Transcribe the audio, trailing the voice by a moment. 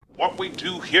What we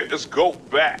do here is go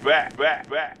back.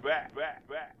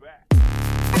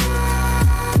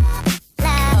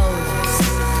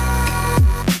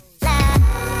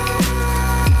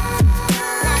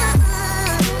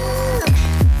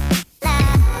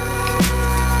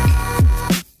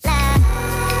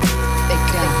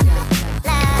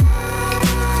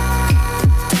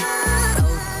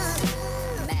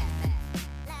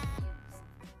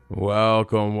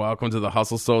 Welcome to the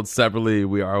Hustle Sold Separately.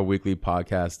 We are a weekly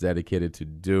podcast dedicated to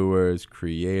doers,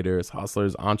 creators,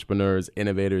 hustlers, entrepreneurs,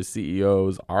 innovators,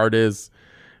 CEOs, artists,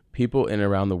 people in and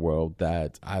around the world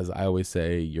that, as I always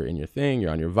say, you're in your thing,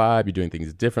 you're on your vibe, you're doing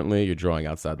things differently, you're drawing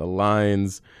outside the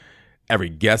lines. Every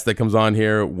guest that comes on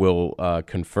here will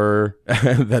confer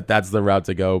that that's the route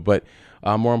to go. But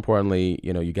more importantly,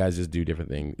 you guys just do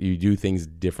different things. You do things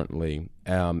differently.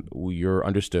 You're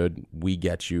understood. We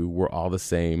get you. We're all the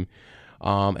same.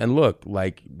 And look,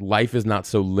 like, life is not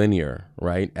so linear,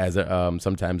 right? As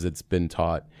sometimes it's been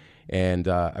taught. And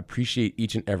I appreciate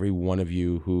each and every one of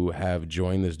you who have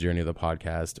joined this journey of the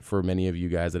podcast. For many of you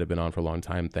guys that have been on for a long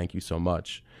time, thank you so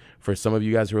much. For some of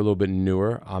you guys who are a little bit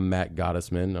newer, I'm Matt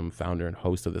Gottesman. I'm founder and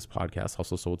host of this podcast,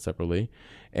 Hustle Sold Separately.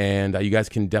 And you guys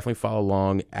can definitely follow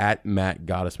along at Matt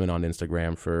Gottesman on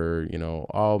Instagram for,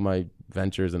 all my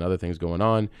ventures and other things going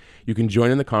on. You can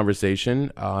join in the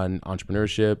conversation on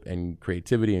entrepreneurship and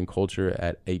creativity and culture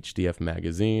at HDF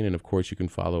Magazine. And of course, you can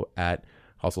follow at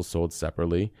Hustle Sold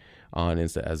Separately on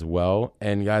Insta as well.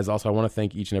 And guys, also, I want to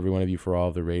thank each and every one of you for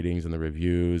all the ratings and the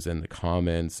reviews and the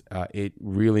comments. It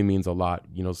really means a lot.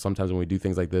 Sometimes when we do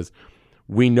things like this,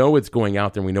 we know it's going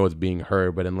out there and we know it's being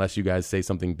heard, but unless you guys say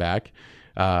something back,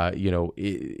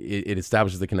 it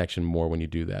establishes the connection more when you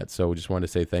do that. So we just wanted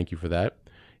to say thank you for that.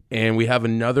 And we have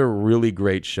another really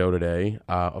great show today,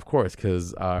 of course,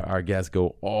 because our guests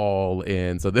go all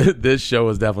in. So this show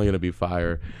is definitely going to be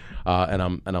fire, and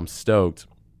I'm stoked.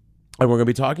 And we're going to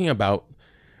be talking about,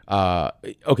 I'm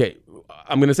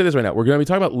going to say this right now. We're going to be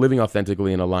talking about living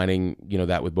authentically and aligning,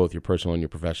 that with both your personal and your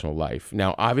professional life.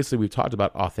 Now, obviously, we've talked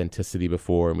about authenticity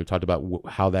before, and we've talked about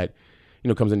how that,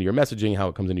 comes into your messaging, how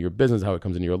it comes into your business, how it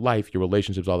comes into your life, your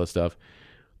relationships, all this stuff.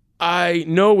 I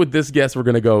know with this guest, we're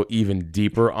going to go even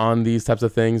deeper on these types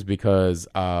of things because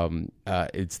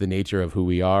it's the nature of who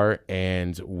we are,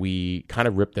 and we kind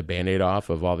of rip the Band-Aid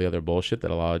off of all the other bullshit that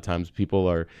a lot of times people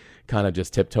are kind of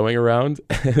just tiptoeing around.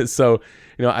 So,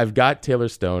 I've got Taylor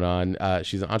Stone on.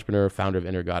 She's an entrepreneur, founder of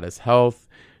Inner Goddess Health.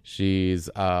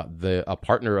 She's a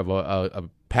partner of a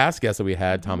past guest that we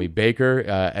had, Tommy Baker.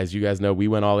 As you guys know, we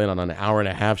went all in on an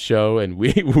hour-and-a-half show, and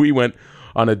we went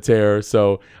on a tear.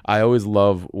 So I always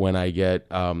love when I get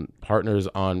partners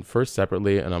on first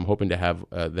separately, and I'm hoping to have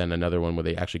then another one where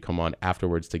they actually come on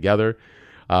afterwards together.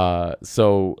 It's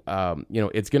going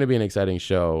to be an exciting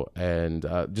show. And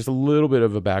just a little bit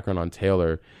of a background on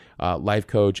Taylor. Life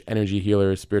coach, energy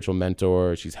healer, spiritual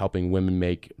mentor. She's helping women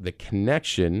make the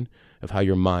connection of how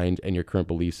your mind and your current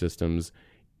belief systems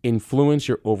influence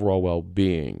your overall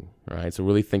well-being, right? So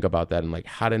really think about that and like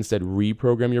how to instead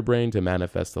reprogram your brain to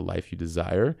manifest the life you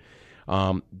desire.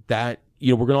 We're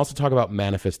going to also talk about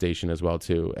manifestation as well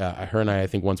too. Her and I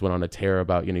think once went on a tear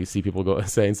about, you see people go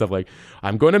saying stuff like,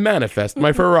 I'm going to manifest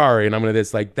my Ferrari and I'm going to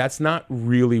this. Like, that's not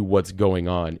really what's going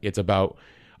on. It's about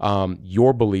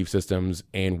your belief systems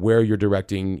and where you're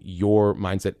directing your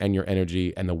mindset and your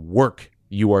energy and the work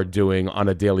you are doing on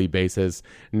a daily basis,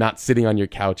 not sitting on your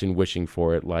couch and wishing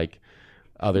for it like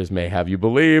others may have you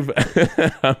believe.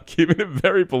 I'm keeping it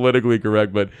very politically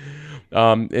correct, but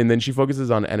and then she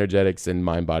focuses on energetics and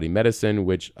mind-body medicine,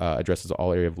 which addresses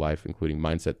all areas of life, including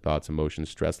mindset, thoughts, emotions,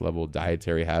 stress level,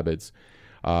 dietary habits,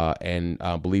 and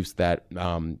believes that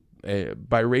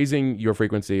by raising your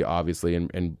frequency, obviously,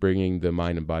 and bringing the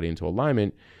mind and body into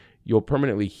alignment, you'll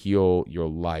permanently heal your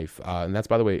life. And that's,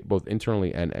 by the way, both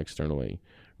internally and externally,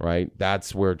 right?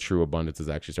 That's where true abundance is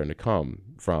actually starting to come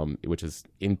from, which is,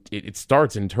 it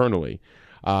starts internally.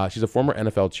 She's a former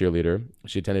NFL cheerleader.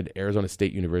 She attended Arizona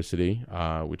State University,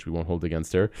 which we won't hold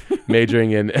against her, majoring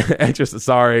in exercise.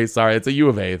 Sorry, it's a U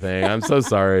of A thing. I'm so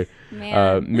sorry.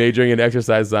 Majoring in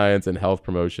exercise science and health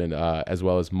promotion, as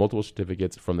well as multiple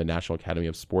certificates from the National Academy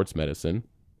of Sports Medicine.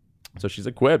 So she's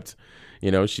equipped.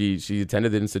 She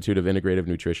attended the Institute of Integrative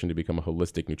Nutrition to become a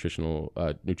holistic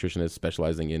nutritionist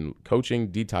specializing in coaching,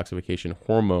 detoxification,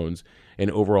 hormones, and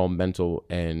overall mental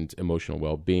and emotional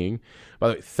well-being. By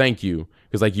the way, thank you,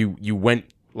 because you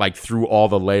went through all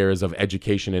the layers of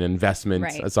education and investment.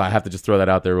 Right. So I have to just throw that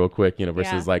out there real quick,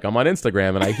 versus I'm on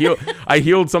Instagram and I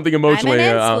healed something emotionally.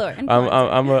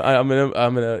 I'm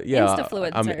an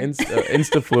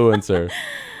Instafluencer.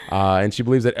 And she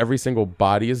believes that every single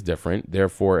body is different.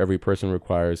 Therefore, every person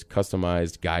requires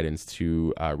customized guidance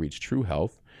to reach true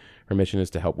health. Her mission is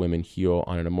to help women heal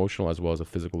on an emotional as well as a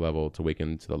physical level to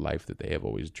awaken to the life that they have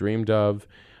always dreamed of.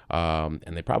 And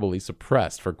they probably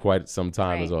suppressed for quite some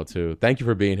time as well, too. Thank you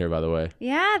for being here, by the way.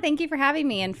 Yeah, thank you for having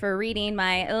me and for reading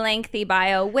my lengthy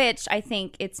bio, which I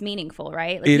think it's meaningful,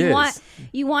 right? Like It is.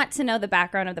 You want to know the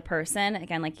background of the person,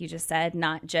 again, like you just said,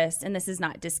 not just, and this is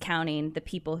not discounting the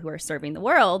people who are serving the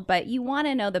world, but you want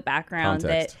to know the background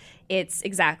Context. that it's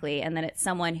exactly, and that it's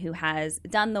someone who has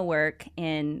done the work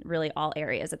in really all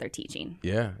areas that they're teaching.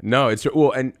 Yeah, no, it's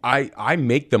well, and I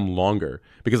make them longer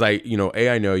because I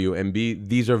know you, and B,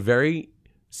 these are very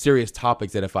serious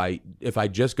topics that if I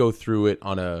just go through it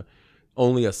on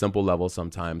only a simple level,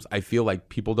 sometimes I feel like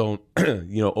people don't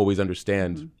always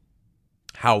understand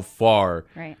how far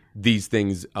these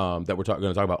things that we're going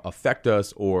to talk about affect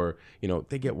us, or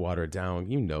they get watered down.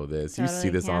 This, Totally, you see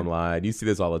this online, you see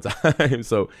this all the time.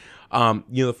 So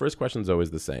the first question is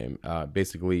always the same.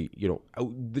 Basically,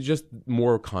 just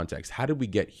more context. How did we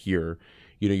get here?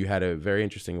 You had a very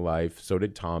interesting life. So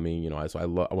did Tommy. So I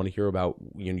want to hear about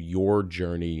your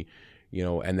journey.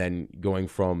 And then going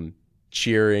from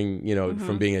cheering,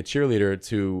 from being a cheerleader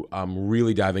to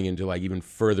really diving into like even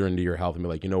further into your health and be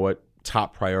like, what,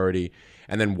 top priority,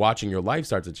 and then watching your life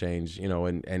start to change,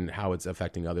 and how it's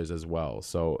affecting others as well.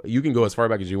 So you can go as far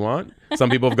back as you want. Some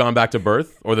people have gone back to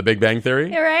birth or the Big Bang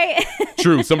Theory. You're right.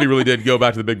 True. Somebody really did go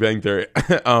back to the Big Bang Theory.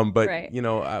 But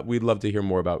we'd love to hear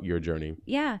more about your journey.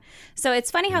 Yeah. So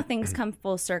it's funny how things come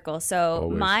full circle. So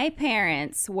Always. My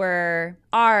parents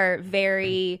are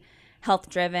very health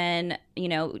driven,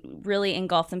 really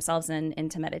engulfed themselves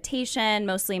into meditation.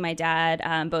 Mostly my dad,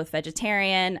 both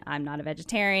vegetarian. I'm not a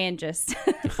vegetarian, just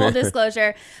full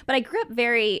disclosure. But I grew up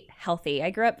very healthy. I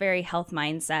grew up very health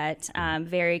mindset,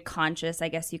 very conscious, I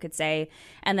guess you could say.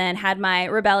 And then had my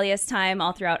rebellious time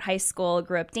all throughout high school,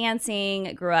 grew up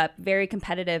dancing, grew up very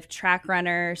competitive track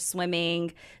runner,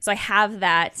 swimming. So I have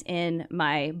that in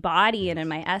my body and in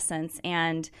my essence.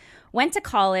 And went to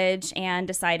college and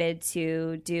decided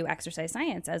to do exercise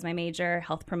science as my major,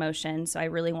 health promotion. So I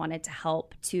really wanted to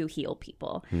help to heal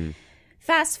people.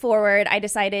 Fast forward, I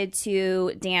decided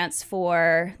to dance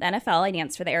for the NFL. I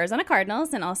danced for the Arizona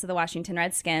Cardinals and also the Washington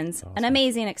Redskins. Awesome. An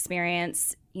amazing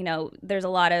experience. There's a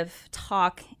lot of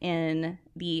talk in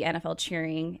the NFL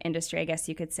cheering industry, I guess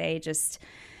you could say, just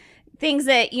things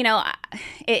that,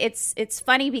 it's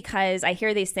funny because I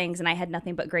hear these things and I had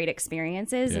nothing but great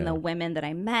experiences in the women that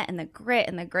I met and the grit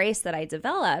and the grace that I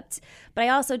developed. But I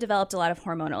also developed a lot of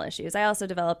hormonal issues. I also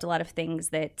developed a lot of things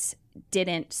that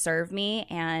didn't serve me.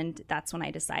 And that's when I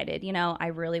decided, I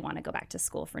really want to go back to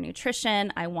school for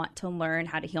nutrition. I want to learn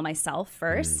how to heal myself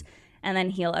first. And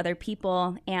then heal other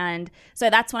people. And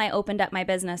so that's when I opened up my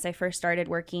business. I first started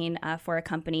working for a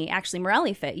company, actually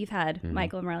Morelli Fit. You've had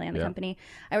Michael Morelli on the company.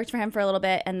 I worked for him for a little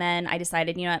bit. And then I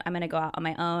decided, I'm going to go out on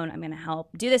my own. I'm going to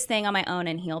help do this thing on my own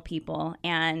and heal people.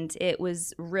 And it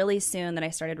was really soon that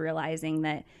I started realizing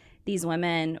that these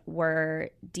women were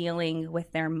dealing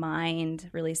with their mind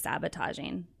really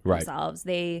sabotaging themselves.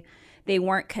 They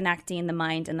weren't connecting the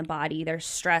mind and the body. Their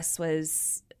stress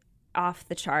was off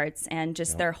the charts, and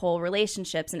just their whole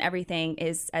relationships and everything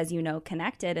is, as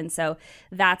connected. And so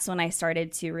that's when I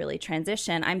started to really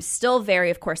transition. I'm still very,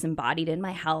 of course, embodied in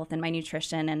my health and my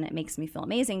nutrition, and it makes me feel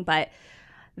amazing, but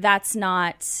that's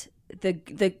not the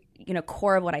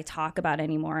core of what I talk about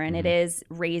anymore. And it is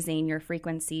raising your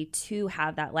frequency to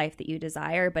have that life that you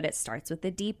desire, but it starts with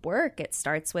the deep work. It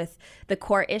starts with the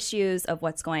core issues of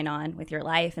what's going on with your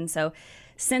life. And so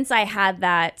since I had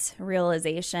that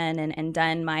realization and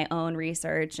done my own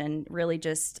research and really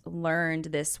just learned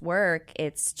this work,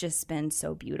 it's just been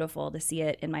so beautiful to see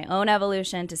it in my own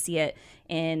evolution, to see it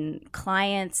in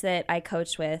clients that I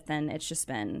coach with, and it's just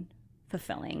been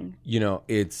fulfilling.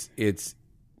 It's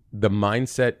the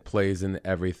mindset plays in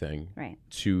everything, right?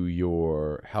 To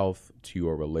your health, to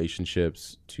your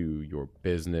relationships, to your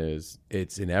business.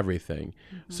 It's in everything.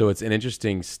 So it's an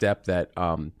interesting step that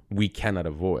we cannot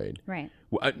avoid. Right.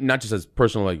 Not just as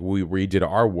personal, like we did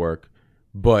our work,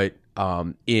 but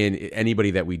in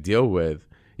anybody that we deal with,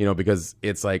 because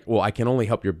it's like, well, I can only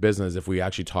help your business if we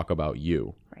actually talk about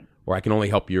you. Right. Or I can only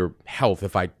help your health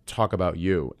if I talk about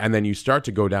you. And then you start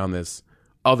to go down this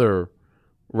other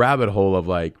rabbit hole of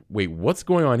like, wait, what's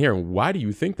going on here? And why do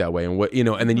you think that way? And what,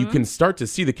 and then you can start to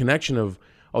see the connection of,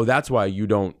 oh, that's why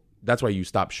you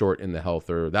stop short in the health,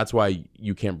 or that's why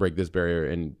you can't break this barrier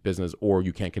in business, or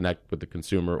you can't connect with the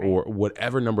consumer, or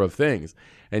whatever number of things.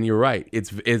 And you're right.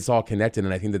 It's all connected.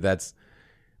 And I think that's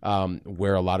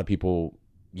where a lot of people,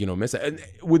 miss it. And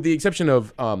with the exception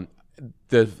of,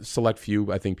 the select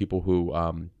few, I think, people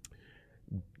who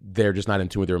they're just not in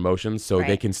tune with their emotions, so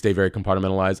they can stay very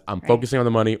compartmentalized. I'm focusing on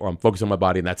the money, or I'm focusing on my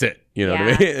body, and that's it. You know what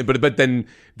I mean? But then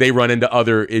they run into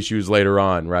other issues later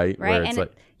on, right? Right. Where it's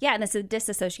and it's a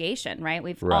disassociation, right?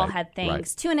 We've all had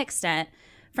things to an extent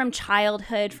from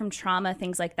childhood, from trauma,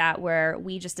 things like that, where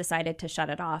we just decided to shut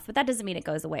it off. But that doesn't mean it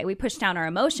goes away. We push down our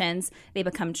emotions, they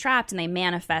become trapped, and they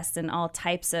manifest in all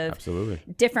types of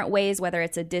different ways, whether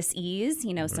it's a dis-ease,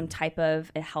 some type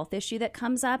of a health issue that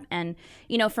comes up. And,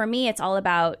 for me, it's all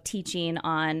about teaching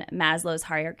on Maslow's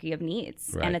hierarchy of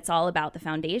needs. And it's all about the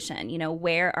foundation.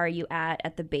 Where are you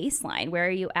at the baseline? Where are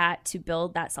you at to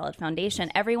build that solid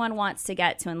foundation? Everyone wants to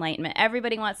get to enlightenment.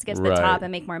 Everybody wants to get to the top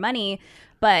and make more money.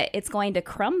 But it's going to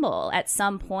crumble at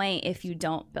some point if you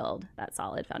don't build that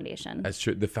solid foundation. That's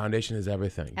true. The foundation is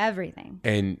everything. Everything.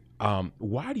 And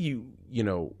why do you,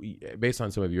 based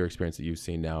on some of your experience that you've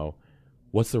seen now,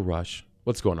 what's the rush?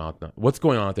 What's going on? What's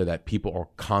going on out there that people are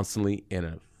constantly in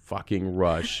a fucking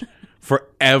rush for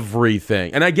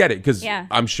everything? And I get it, because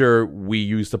I'm sure we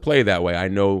used to play that way. I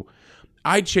know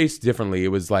I chased differently. It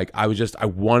was like I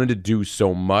wanted to do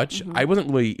so much.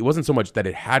 It wasn't so much that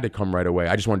it had to come right away.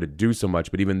 I just wanted to do so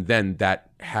much. But even then, that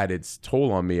had its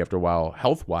toll on me after a while,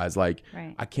 health-wise. Like,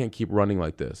 I can't keep running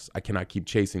like this. I cannot keep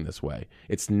chasing this way.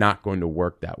 It's not going to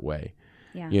work that way.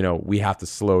 Yeah. We have to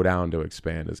slow down to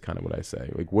expand, is kind of what I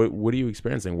say. Like, what are you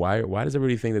experiencing? Why does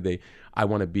everybody think that I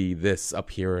want to be this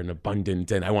up here and abundant,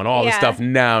 and I want all this stuff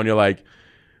now? And you're like,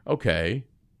 okay.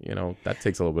 That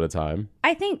takes a little bit of time.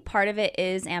 I think part of it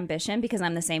is ambition, because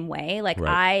I'm the same way. Like,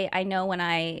 I know when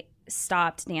I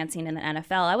stopped dancing in the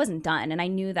NFL, I wasn't done. And I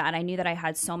knew that. I knew that I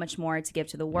had so much more to give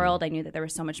to the world. I knew that there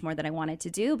was so much more that I wanted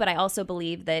to do. But I also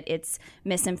believe that it's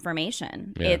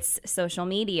misinformation. Yeah. It's social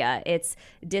media. It's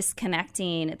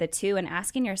disconnecting the two and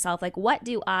asking yourself, like, what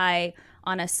do I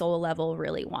on a soul level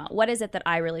really want? What is it that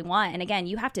I really want? And again,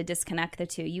 you have to disconnect the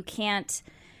two. You can't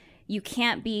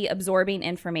be absorbing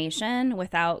information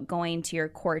without going to your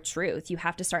core truth. You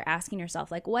have to start asking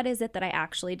yourself, like, what is it that I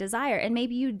actually desire? And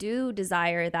maybe you do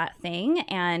desire that thing.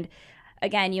 And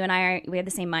again, you and I we have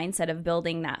the same mindset of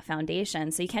building that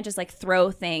foundation. So you can't just like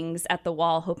throw things at the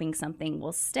wall hoping something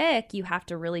will stick. You have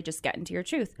to really just get into your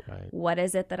truth. What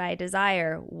is it that I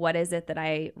desire? What is it that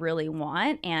I really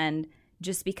want? And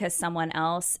just because someone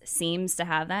else seems to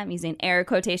have that, I'm using air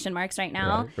quotation marks right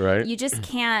now, you just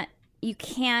can't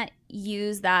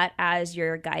use that as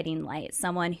your guiding light.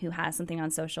 Someone who has something on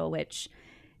social, which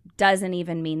doesn't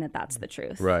even mean that that's the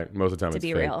truth. Right. Most of the time, to it's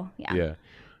be fake. real. Yeah. Yeah.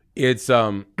 It's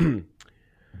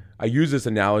I use this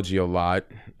analogy a lot,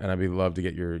 and I'd love to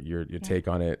get your take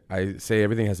on it. I say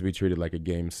everything has to be treated like a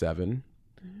game 7.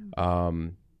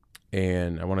 And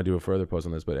I want to do a further post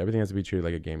on this, but everything has to be treated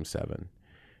like a game 7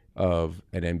 of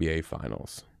an NBA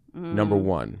finals. Number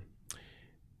 1,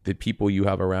 the people you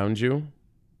have around you,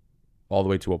 all the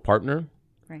way to a partner,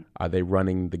 are they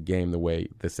running the game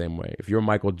the same way? If you're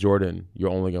Michael Jordan, you're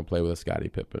only going to play with a Scottie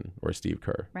Pippen or a Steve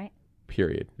Kerr.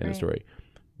 Period. End of story.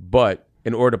 But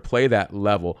in order to play that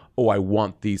level, I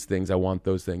want these things, I want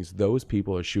those things. Those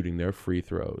people are shooting their free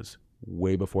throws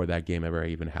way before that game ever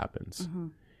even happens.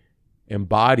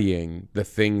 Embodying the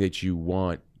thing that you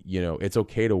want, it's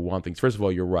okay to want things. First of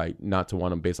all, you're right not to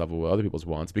want them based off of what other people's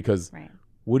wants, because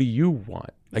what do you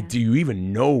want? Like, do you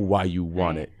even know why you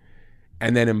want it?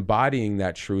 And then embodying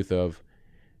that truth of,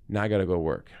 now I got to go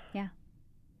work. Yeah.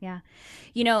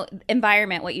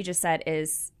 Environment, what you just said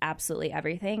is absolutely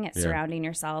everything. It's surrounding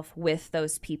yourself with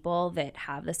those people that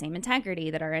have the same integrity,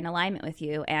 that are in alignment with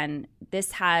you. And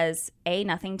this has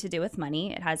nothing to do with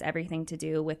money. It has everything to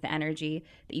do with the energy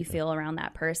that you feel around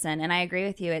that person. And I agree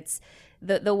with you. It's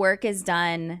the work is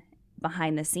done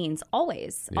behind the scenes,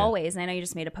 always. And I know you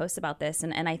just made a post about this.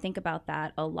 And I think about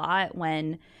that a lot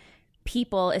when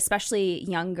people, especially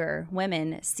younger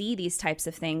women, see these types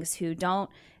of things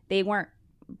they weren't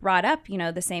brought up,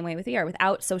 the same way we are,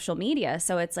 without social media.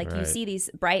 So it's like you see these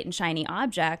bright and shiny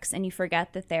objects and you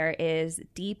forget that there is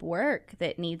deep work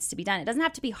that needs to be done. It doesn't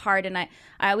have to be hard. And I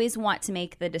always want to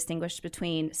make the distinguish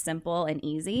between simple and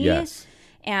easy. Yes.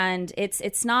 And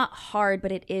it's not hard,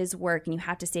 but it is work, and you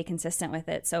have to stay consistent with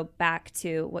it. So back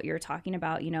to what you were talking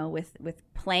about, with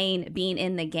being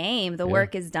in the game, the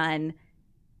work is done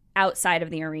outside of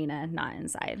the arena, not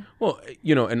inside. Well,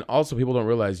 and also people don't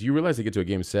realize, to get to a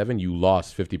game 7, you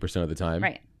lost 50% of the time.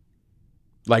 Right.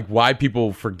 Like, why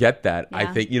people forget that, I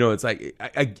think, it's like,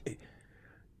 I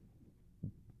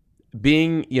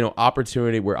being,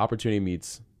 opportunity, where opportunity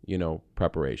meets,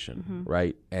 preparation,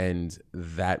 right? And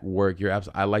that work,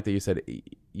 I like that you said,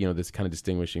 this kind of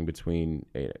distinguishing between,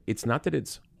 it's not that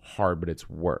it's hard, but it's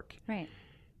work. Right.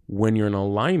 When you're in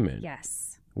alignment.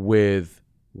 Yes. with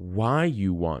why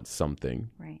you want something,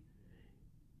 Right.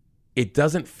 it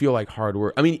doesn't feel like hard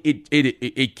work. I mean, it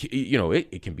you know,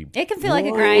 it can be. It can feel like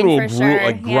a grind for sure.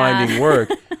 like grinding work,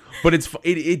 but it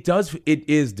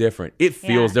is different. It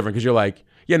feels different because you're like,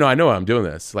 yeah, no, I know I'm doing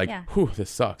this. Like, whew, this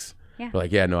sucks. Yeah. But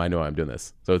like, yeah, no, I know I'm doing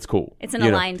this, so it's cool. It's an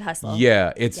aligned hustle.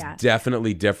 Yeah, it's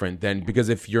definitely different than because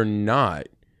if you're not,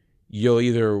 you'll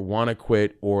either want to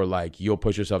quit or like you'll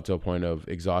push yourself to a point of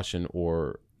exhaustion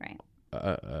or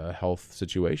a health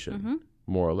situation.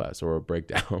 More or less, or a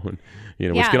breakdown,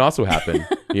 which can also happen.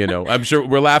 I'm sure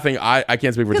we're laughing. I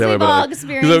can't speak for Taylor, but all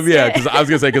experienced because I was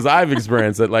gonna say because I've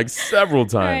experienced it like several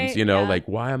times. Right, like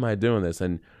why am I doing this?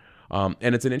 And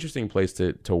it's an interesting place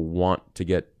to want to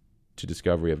get to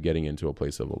discovery of getting into a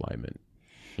place of alignment.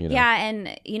 Yeah,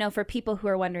 and for people who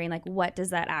are wondering, like, what does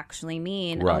that actually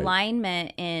mean? Right.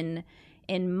 Alignment in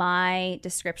my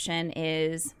description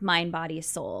is mind, body,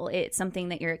 soul. It's something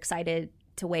that you're excited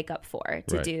to wake up for,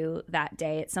 to do that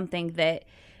day. It's something that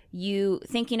you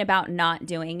thinking about not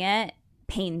doing it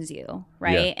pains you,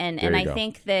 right? Yeah, and I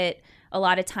think that a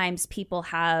lot of times people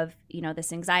have,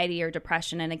 this anxiety or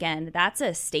depression. And again, that's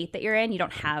a state that you're in. You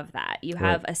don't have that. You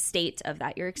have a state of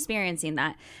that. You're experiencing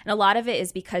that. And a lot of it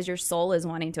is because your soul is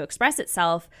wanting to express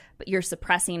itself, but you're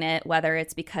suppressing it, whether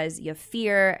it's because you have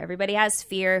fear. Everybody has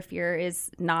fear. Fear is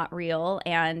not real.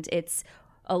 And it's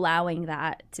allowing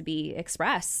that to be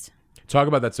expressed. Talk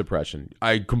about that suppression.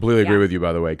 I completely agree with you,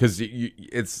 by the way, because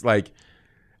it's like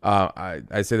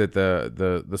I say that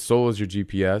the soul is your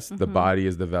GPS, the body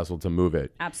is the vessel to move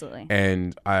it. Absolutely.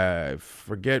 And I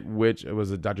forget which, it was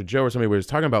a Dr. Joe or somebody who was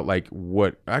talking about like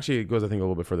what, actually it goes I think a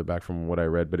little bit further back from what I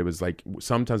read, but it was like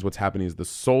sometimes what's happening is the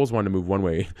soul's wanting to move one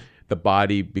way, the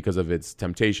body because of its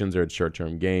temptations or its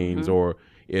short-term gains or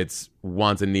its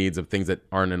wants and needs of things that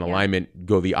aren't in alignment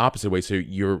go the opposite way. So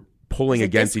you're pulling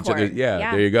against each other.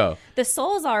 Yeah, there you go. The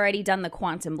soul's already done the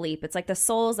quantum leap. It's like the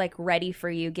soul's like ready for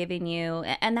you, giving you,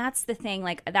 and that's the thing,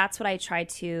 like that's what I try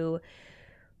to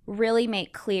really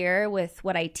make clear with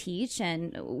what I teach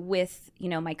and with,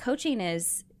 my coaching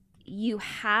is you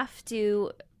have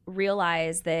to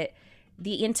realize that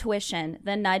the intuition,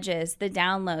 the nudges, the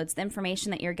downloads, the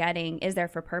information that you're getting is there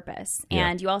for purpose.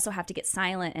 And you also have to get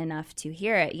silent enough to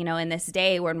hear it. In this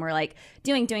day when we're like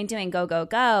doing, go, go,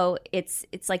 go, it's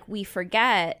like we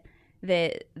forget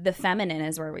that the feminine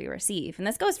is where we receive. And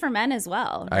this goes for men as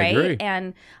well, right? I agree.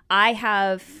 And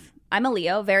I'm a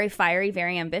Leo, very fiery,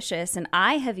 very ambitious. And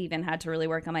I have even had to really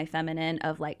work on my feminine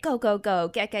of like, go, go, go,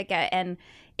 get. And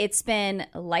it's been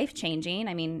life-changing.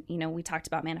 I mean, we talked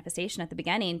about manifestation at the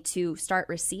beginning to start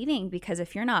receiving, because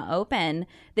if you're not open,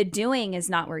 the doing is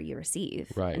not where you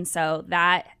receive. Right. And so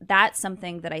that's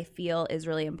something that I feel is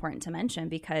really important to mention,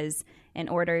 because in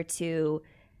order to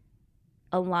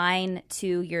align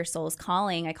to your soul's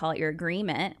calling, I call it your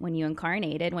agreement when you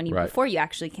incarnated, before you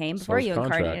actually came, before soul's you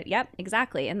contract. incarnated. Yep,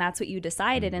 exactly. And that's what you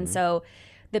decided. And so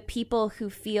the people who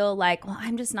feel like, well,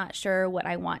 I'm just not sure what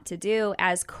I want to do,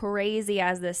 as crazy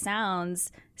as this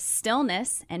sounds,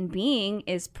 stillness and being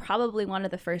is probably one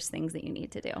of the first things that you need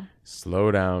to do.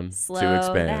 Slow down to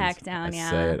expand. The heck down, I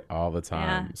say it all the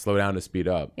time. Yeah. Slow down to speed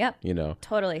up. Yep.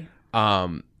 Totally.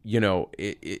 I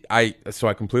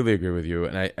completely agree with you,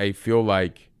 and I feel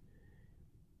like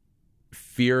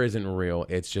fear isn't real.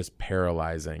 It's just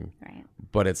paralyzing. Right.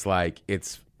 But it's like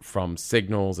it's from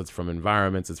signals, it's from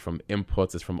environments, it's from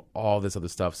inputs, it's from all this other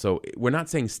stuff. So we're not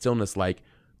saying stillness like,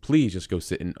 please just go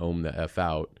sit and ohm the F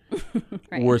out.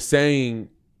 Right. We're saying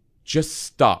just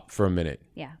stop for a minute.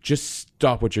 Yeah. Just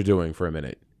stop what you're doing for a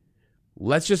minute.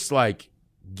 Let's just like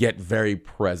get very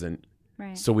present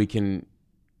so we can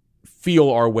feel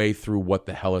our way through what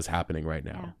the hell is happening right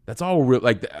now. Yeah. That's all real.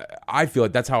 Like, I feel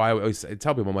like that's how I always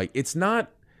tell people. I'm like, it's not,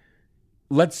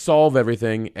 let's solve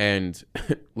everything and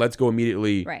let's go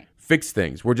immediately fix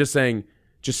things. We're just saying,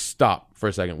 just stop for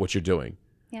a second what you're doing.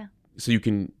 Yeah. So you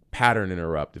can pattern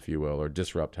interrupt, if you will, or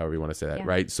disrupt, however you want to say that.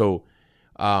 Right. So,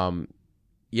 I mean,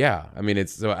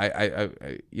 it's, so I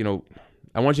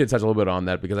want you to touch a little bit on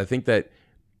that, because I think that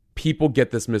people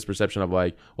get this misperception of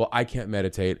like, well, I can't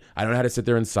meditate. I don't know how to sit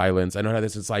there in silence. I don't know how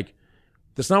this. It's like,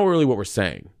 that's not really what we're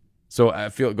saying. So I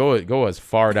feel go as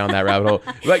far down that rabbit hole.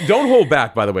 Like, don't hold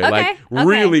back, by the way. Okay,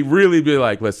 Really, really be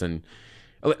like, listen.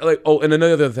 Like, oh, and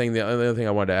the other thing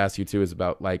I wanted to ask you too is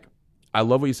about like, I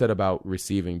love what you said about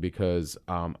receiving, because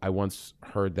I once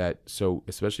heard that. So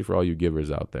especially for all you givers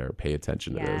out there, pay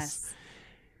attention to this.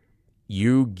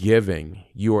 You giving,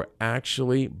 you are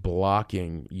actually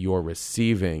blocking your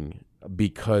receiving,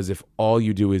 because if all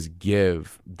you do is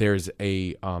give, there's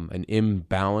an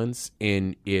imbalance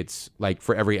in its, like,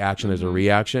 for every action there's a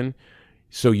reaction.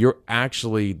 So you're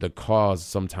actually the cause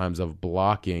sometimes of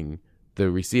blocking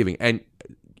the receiving. And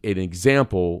an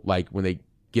example, like when they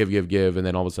give, and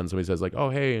then all of a sudden somebody says like, oh,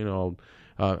 hey,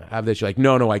 have this. You're like,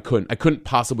 no, I couldn't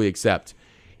possibly accept.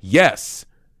 Yes,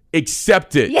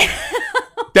 accept it. Yeah.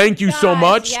 Thank you so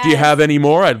much. Yes. Do you have any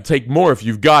more? I'd take more if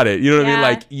you've got it. You know what I mean?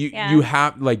 Like Yeah. you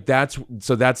have like that's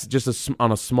just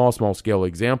on a small scale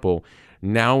example.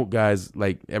 Now, guys,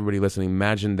 like everybody listening,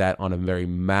 imagine that on a very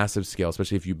massive scale,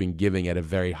 especially if you've been giving at a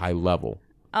very high level.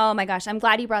 Oh my gosh, I'm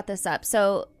glad you brought this up.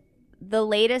 So the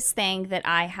latest thing that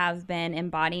I have been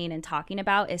embodying and talking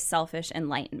about is selfish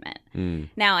enlightenment.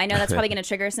 Now, I know that's probably going to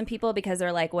trigger some people because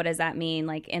they're like, what does that mean?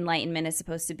 Like, enlightenment is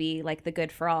supposed to be like the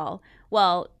good for all.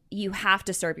 Well, you have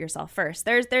to serve yourself first.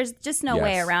 There's just no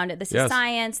way around it. This is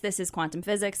science. This is quantum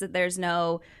physics. There's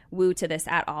no woo to this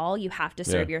at all. You have to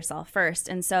serve yourself first.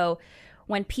 And so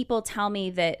when people tell me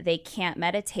that they can't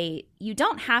meditate, you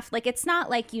don't have, like, it's not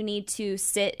like you need to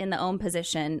sit in the Om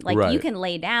position. Like, you can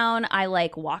lay down. I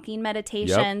like walking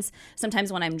meditations.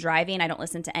 Sometimes when I'm driving, I don't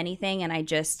listen to anything and I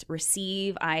just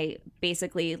receive. I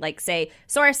basically like say,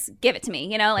 source, give it to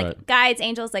me, guides,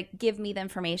 angels, like give me the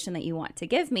information that you want to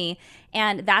give me.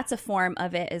 And that's a form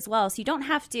of it as well. So you don't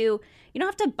have to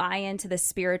buy into the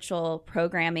spiritual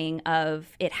programming of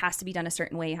it has to be done a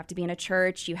certain way. You have to be in a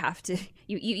church. You have to,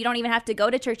 you don't even have to go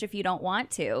to church if you don't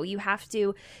want to. You have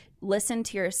to listen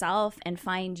to yourself and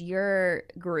find your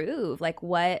groove, like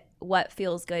what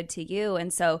feels good to you.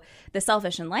 And so the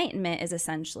selfish enlightenment is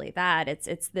essentially that.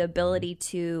 It's the ability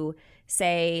to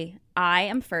say, I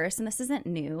am first, and this isn't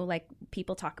new. Like,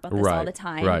 people talk about this all the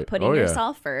time, putting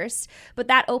yourself first. But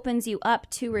that opens you up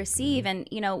to receive. And,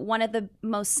 one of the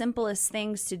most simplest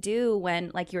things to do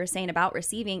when, like you were saying about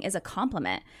receiving, is a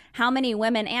compliment. How many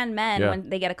women and men, when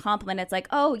they get a compliment, it's like,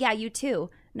 oh, yeah, you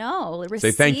too. No,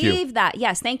 receive thank you. that.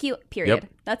 Yes, thank you, period.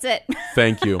 Yep. That's it.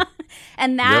 Thank you.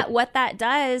 And what that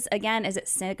does, again, is it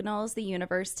signals the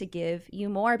universe to give you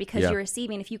more because you're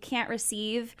receiving. If you can't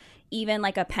receive even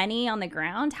like a penny on the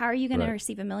ground, how are you going to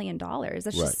receive $1 million?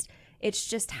 That's it's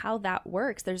just how that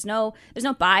works. There's no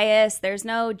bias. There's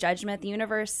no judgment. The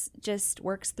universe just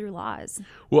works through laws.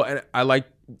 Well, and I like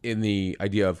in the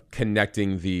idea of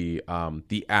connecting the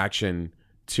action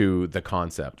to the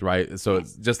concept, right? So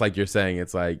it's just like you're saying,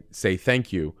 it's like, say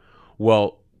thank you.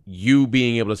 Well, you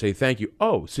being able to say thank you.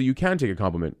 Oh, so you can take a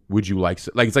compliment. Would you like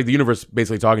it's like the universe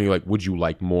basically talking to you like, would you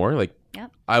like more? Like,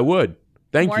 I would.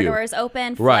 Thank you. More doors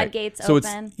open, floodgates so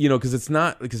open. It's, because it's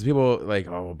not, because people are like,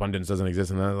 oh, abundance doesn't exist.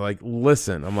 And they're like,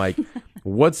 listen, I'm like,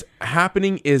 what's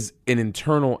happening is an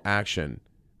internal action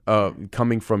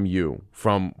coming from you,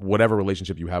 from whatever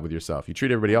relationship you have with yourself. You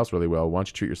treat everybody else really well. Why don't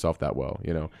you treat yourself that well?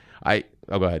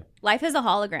 Go ahead. Life is a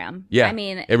hologram. Yeah, I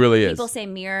mean, it really is. People say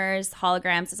mirrors,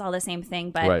 holograms, it's all the same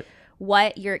thing. But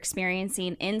what you're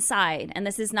experiencing inside, and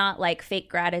this is not like fake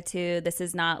gratitude. This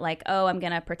is not like, oh, I'm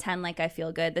going to pretend like I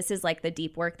feel good. This is like the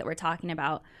deep work that we're talking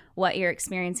about. What you're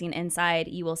experiencing inside,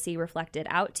 you will see reflected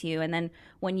out to you. And then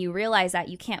when you realize that,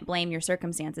 you can't blame your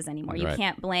circumstances anymore. You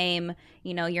can't blame,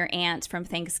 your aunt from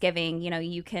Thanksgiving.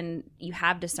 You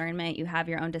have discernment. You have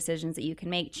your own decisions that you can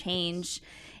make. Change.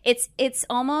 It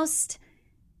almost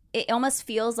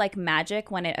feels like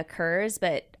magic when it occurs,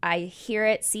 but I hear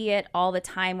it, see it all the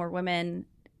time where women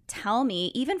tell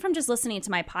me, even from just listening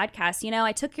to my podcast,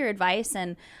 I took your advice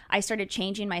and I started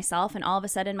changing myself, and all of a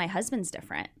sudden my husband's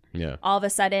different. Yeah. All of a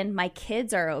sudden my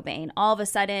kids are obeying. All of a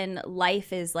sudden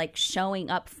life is like showing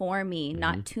up for me,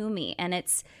 not to me. And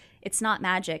it's not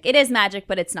magic. It is magic,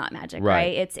 but it's not magic,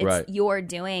 right? It's your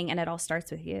doing, and it all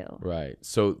starts with you. Right.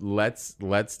 So let's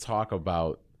talk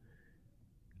about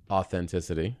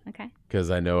authenticity. Okay.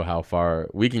 Because I know how far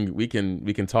we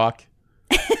can talk.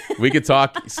 We could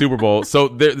talk Super Bowl. So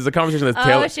there's a conversation that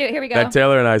Taylor, here we go. That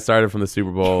Taylor and I started from the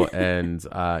Super Bowl, and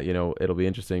it'll be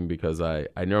interesting because I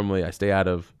normally stay out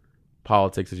of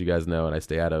politics, as you guys know, and I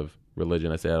stay out of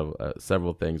religion. I stay out of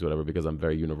several things, whatever, because I'm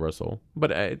very universal.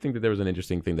 But I think that there was an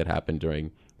interesting thing that happened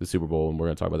during the Super Bowl, and we're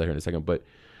going to talk about that here in a second. But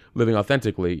living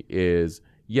authentically is,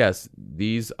 yes,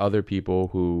 these other people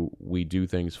who we do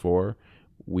things for,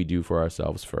 we do for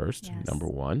ourselves first, number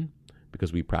one,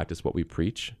 because we practice what we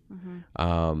preach.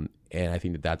 And I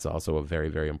think that that's also a very,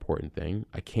 very important thing.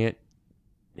 I can't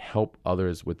help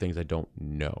others with things I don't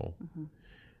know.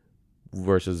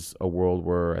 Versus a world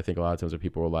where I think a lot of times where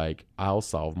people are like, I'll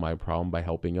solve my problem by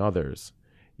helping others.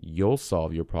 You'll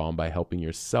solve your problem by helping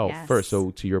yourself first.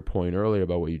 So to your point earlier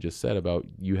about what you just said about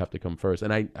you have to come first.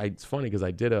 And it's funny because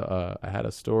I had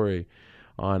a story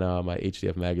on my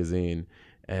HDF magazine,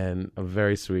 and a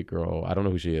very sweet girl, I don't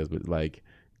know who she is, but like,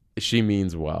 she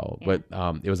means well. But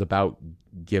it was about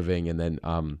giving, and then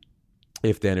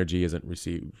if the energy isn't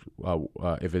received,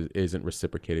 if it isn't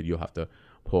reciprocated, you'll have to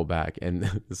pull back. And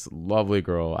this lovely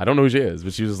girl, I don't know who she is,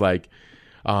 but she was like,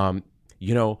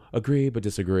 agree but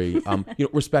disagree.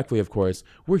 Respectfully, of course,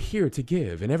 we're here to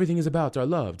give, and everything is about our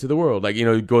love to the world. Like,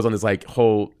 it goes on this like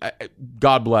whole,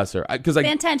 God bless her, because the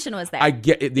intention was there. I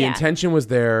get it. The intention was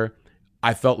there.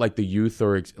 I felt like the youth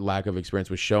or lack of experience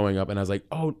was showing up, and I was like,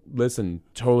 oh, listen,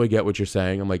 totally get what you're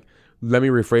saying. I'm like, let me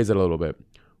rephrase it a little bit.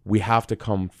 We have to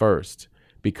come first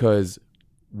because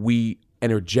we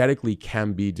energetically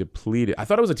can be depleted. I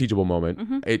thought it was a teachable moment.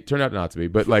 Mm-hmm. It turned out not to be,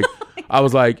 but like, I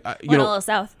was like, a little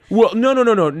south. Well,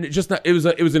 no. Just not, it was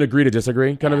an agree to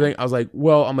disagree kind of thing. I was like,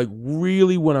 I'm like,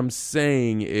 really what I'm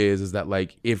saying is that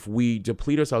like, if we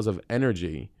deplete ourselves of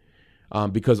energy,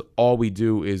 because all we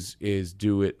do is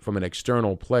do it from an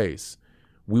external place,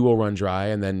 we will run dry,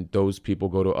 and then those people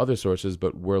go to other sources,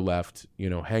 but we're left,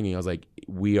 hanging. I was like,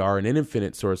 we are an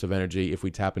infinite source of energy if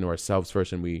we tap into ourselves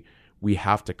first, and we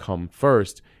have to come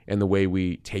first in the way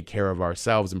we take care of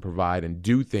ourselves and provide and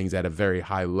do things at a very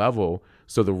high level.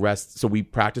 So we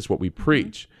practice what we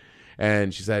preach.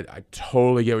 And she said, I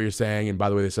totally get what you're saying. And by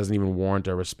the way, this doesn't even warrant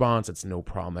a response. It's no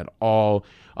problem at all.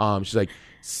 She's like,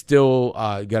 still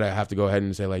have to go ahead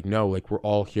and say like, no, like we're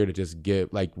all here to just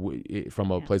give like from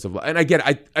a place of love. And again,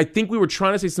 I think we were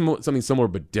trying to say something similar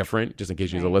but different, just in case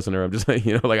she's a listener. I'm just like,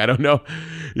 like, I don't know,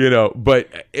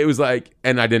 but it was like,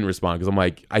 and I didn't respond because I'm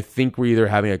like, I think we're either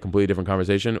having a completely different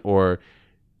conversation or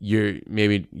you're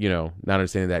maybe, not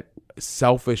understanding that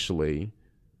selfishly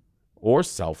or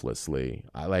selflessly,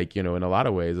 I like, in a lot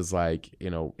of ways, it's like,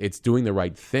 it's doing the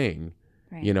right thing,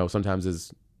 right.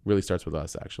 Sometimes really starts with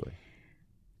us, actually.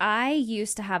 I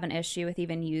used to have an issue with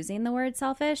even using the word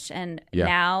selfish. And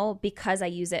now, because I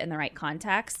use it in the right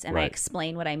context and I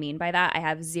explain what I mean by that, I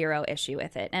have zero issue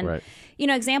with it. And,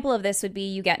 example of this would be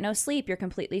you get no sleep, you're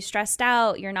completely stressed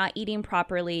out, you're not eating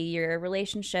properly, your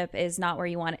relationship is not where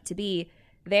you want it to be.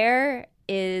 There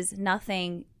is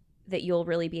nothing that you'll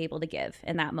really be able to give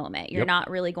in that moment. You're not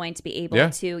really going to be able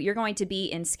to, you're going to be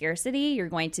in scarcity. You're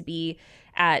going to be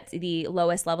at the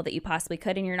lowest level that you possibly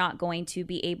could, and you're not going to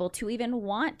be able to even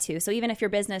want to. So even if your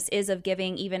business is of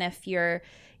giving, even if your,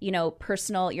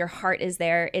 personal, your heart is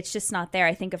there, it's just not there.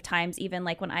 I think of times even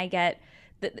like when I get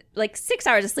like 6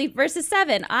 hours of sleep versus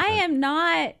 7, I am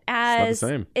not as,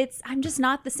 I'm just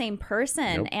not the same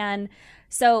person. Nope. And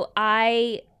so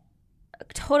I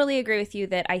totally agree with you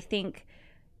that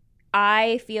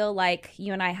I feel like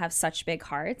you and I have such big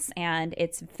hearts, and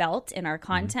it's felt in our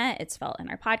content. It's felt in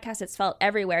our podcast. It's felt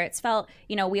everywhere. It's felt,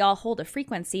 we all hold a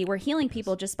frequency. We're healing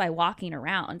people just by walking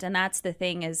around. And that's the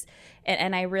thing is,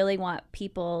 and I really want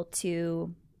people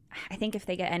to, I think if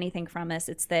they get anything from this,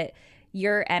 it's that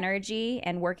your energy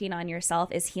and working on yourself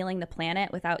is healing the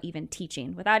planet without even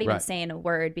teaching, without even saying a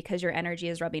word, because your energy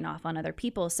is rubbing off on other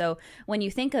people. So when you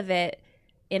think of it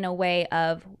in a way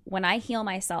of when I heal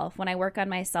myself, when I work on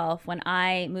myself, when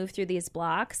I move through these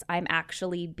blocks, I'm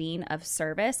actually being of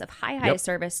service, of high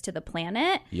service to the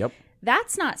planet. Yep.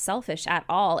 That's not selfish at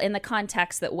all in the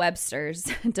context that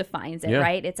Webster's defines it,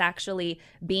 right? It's actually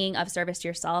being of service to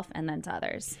yourself and then to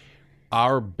others.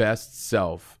 Our best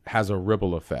self has a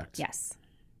ripple effect. Yes.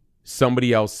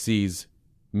 Somebody else sees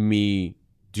me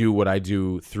do what I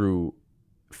do through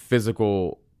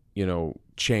physical,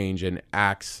 change and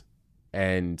acts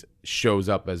and shows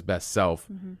up as best self,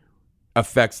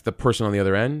 affects the person on the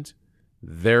other end,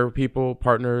 their people,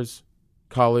 partners,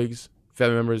 colleagues,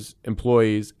 family members,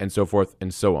 employees, and so forth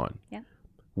and so on. Yeah.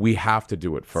 We have to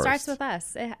do it first. Starts with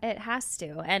us. It has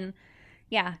to. And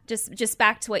just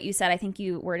back to what you said, I think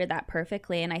you worded that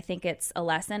perfectly. And I think it's a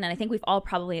lesson. And I think we've all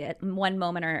probably at one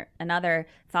moment or another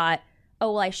thought,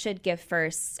 oh, well, I should give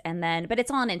first. And then, but it's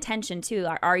all an intention too.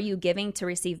 Are you giving to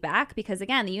receive back? Because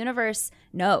again, the universe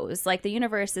knows, like the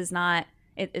universe is not,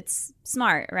 it's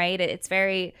smart, right? It's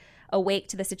very awake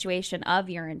to the situation of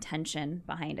your intention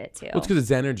behind it too. Well, it's because it's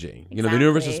energy. Exactly. The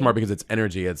universe is smart because it's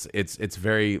energy. It's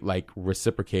very like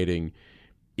reciprocating.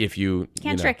 If you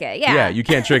can't trick it. Yeah, you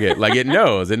can't trick it. Like it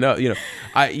knows.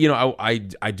 I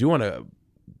do want to,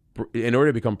 in order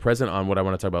to become present on what I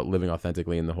want to talk about, living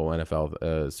authentically in the whole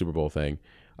NFL Super Bowl thing,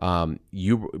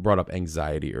 you brought up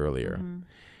anxiety earlier. Mm-hmm.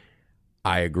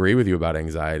 I agree with you about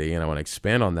anxiety, and I want to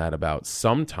expand on that about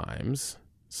sometimes,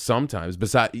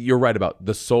 besides, you're right about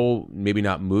the soul maybe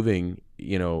not moving,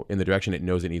 in the direction it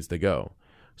knows it needs to go.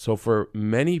 So for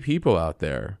many people out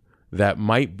there that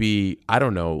might be, I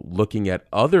don't know, looking at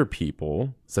other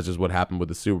people, such as what happened with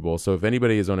the Super Bowl. So if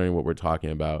anybody is wondering what we're talking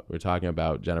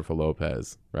about Jennifer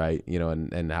Lopez, right?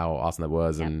 And how awesome that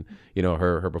was, and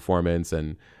her performance,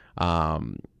 and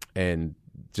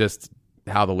just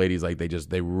how the ladies, like,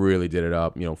 they really did it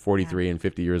up, 43 and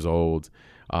 50 years old.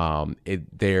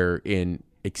 They're in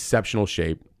exceptional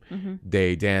shape.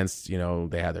 They danced,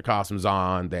 they had their costumes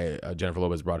on. Jennifer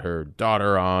Lopez brought her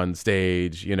daughter on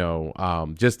stage,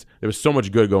 just there was so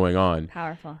much good going on.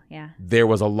 Powerful, yeah. There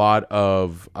was a lot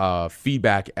of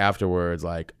feedback afterwards,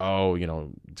 like, oh,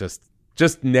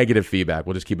 just negative feedback.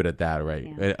 We'll just keep it at that, right?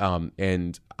 Yeah.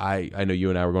 And I know you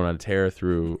and I were going on a tear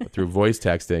through voice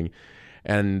texting,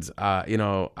 and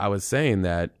I was saying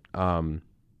that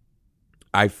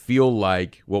I feel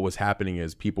like what was happening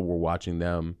is people were watching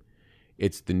them.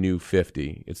 It's the new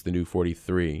 50. It's the new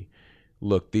 43.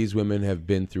 Look, these women have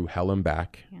been through hell and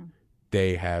back. Yeah.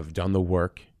 They have done the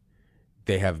work.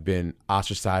 They have been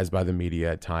ostracized by the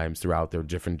media at times throughout their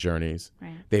different journeys.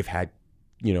 Right. They've had,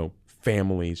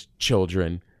 families,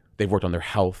 children. They've worked on their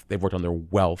health. They've worked on their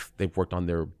wealth. They've worked on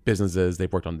their businesses.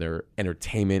 They've worked on their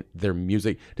entertainment, their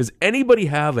music. Does anybody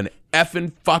have an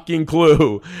effing fucking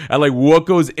clue at like what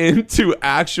goes into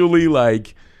actually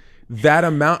like that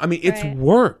amount? I mean, it's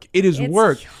work. It is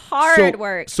work. Hard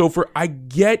work. So I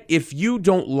get if you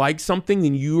don't like something,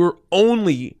 then your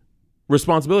only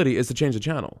responsibility is to change the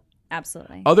channel.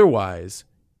 Absolutely. Otherwise,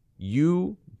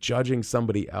 you judging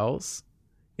somebody else,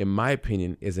 in my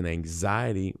opinion, is an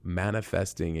anxiety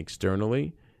manifesting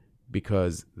externally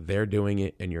because they're doing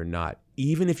it and you're not.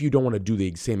 Even if you don't want to do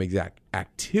the same exact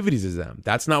activities as them.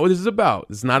 That's not what this is about.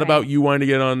 It's not about you wanting to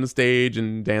get on the stage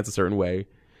and dance a certain way.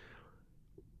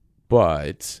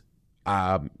 But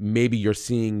maybe you're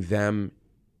seeing them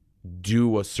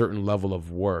do a certain level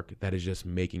of work that is just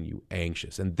making you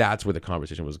anxious. And that's where the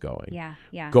conversation was going.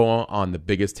 Yeah. Go on the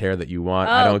biggest tear that you want.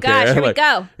 Oh, I don't gosh, care. Here we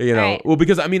go. Right. Well,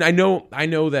 because I mean, I know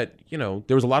that,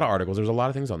 there was a lot of articles. There was a lot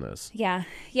of things on this. Yeah.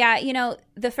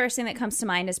 The first thing that comes to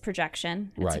mind is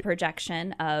projection. It's a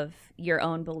projection of your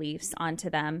own beliefs onto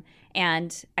them.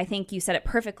 And I think you said it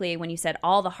perfectly when you said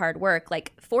all the hard work,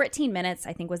 like 14 minutes,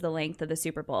 I think was the length of the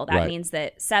Super Bowl. That means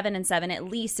that 7 and 7 at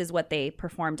least is what they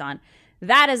performed on.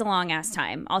 That is a long ass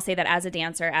time. I'll say that as a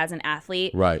dancer, as an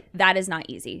athlete, that is not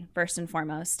easy, first and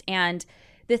foremost. And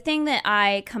the thing that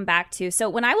I come back to, so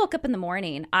when I woke up in the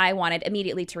morning, I wanted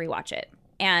immediately to rewatch it.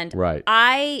 And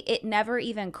it never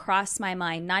even crossed my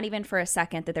mind, not even for a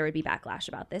second, that there would be backlash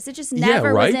about this. It just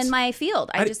never was in my field.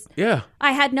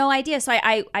 I had no idea. So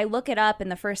I look it up,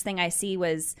 and the first thing I see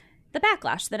was the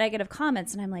backlash, the negative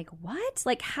comments, and I'm like, what?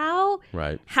 Like, how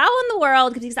in the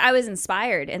world? Because I was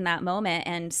inspired in that moment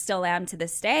and still am to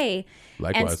this day.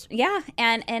 Likewise.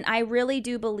 And I really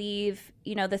do believe,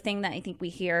 the thing that I think we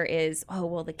hear is, oh,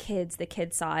 well, the kids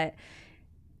saw it.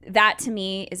 That to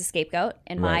me is a scapegoat,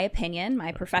 in my opinion,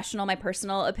 my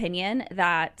personal opinion,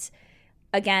 that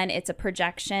again, it's a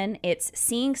projection. It's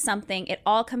seeing something. It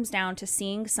all comes down to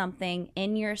seeing something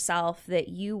in yourself that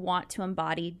you want to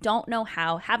embody, don't know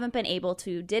how, haven't been able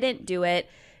to, didn't do it.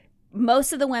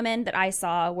 Most of the women that I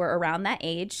saw were around that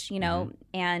age,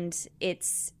 and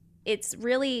it's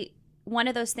really one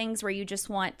of those things where you just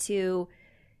want to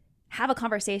have a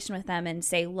conversation with them and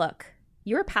say, look,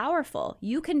 you're powerful.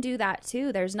 You can do that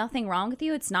too. There's nothing wrong with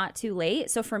you. It's not too late.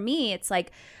 So for me, it's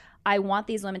like, I want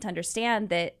these women to understand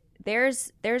that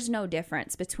there's no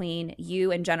difference between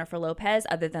you and Jennifer Lopez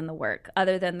other than the work,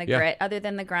 other than the grit, other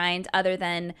than the grind, other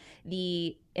than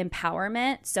the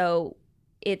empowerment. So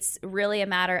it's really a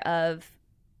matter of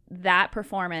that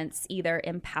performance either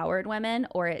empowered women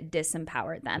or it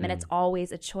disempowered them. And it's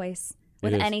always a choice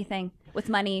with anything, with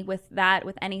money, with that,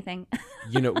 with anything.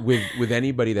 With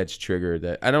anybody that's triggered,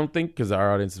 that I don't think, because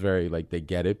our audience is very they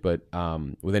get it, but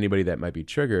with anybody that might be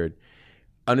triggered,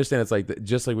 understand it's like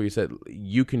just like what you said,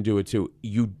 you can do it too.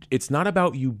 It's not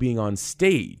about you being on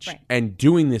stage and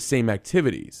doing the same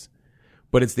activities,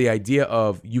 but it's the idea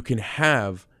of you can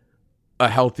have a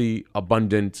healthy,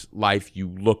 abundant life. You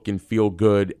look and feel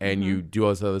good, and you do all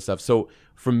this other stuff. So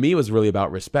for me, it was really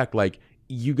about respect. Like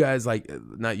you guys,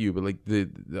 not you, but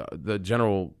the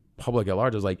general public at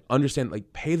large is understand,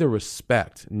 pay the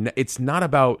respect. It's not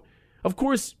about. Of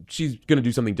course, she's going to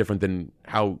do something different than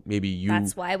how maybe you...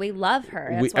 That's why we love her.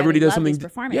 That's why everybody we does love something, these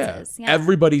performances. Yeah.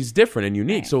 Everybody's different and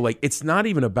unique. So, it's not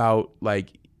even about,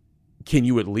 can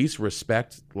you at least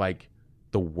respect,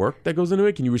 the work that goes into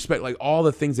it? Can you respect, all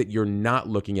the things that you're not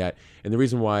looking at? And the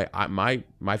reason why,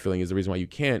 my feeling is the reason why you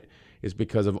can't is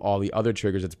because of all the other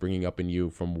triggers it's bringing up in you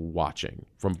from watching,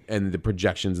 and the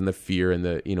projections and the fear and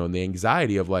the, and the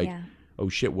anxiety of, oh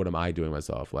shit, what am I doing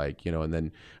myself? And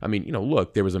then, I mean,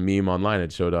 look, there was a meme online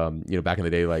that showed, back in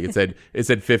the day, it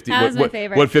said 50, my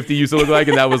favorite. What 50 used to look like.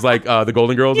 And that was the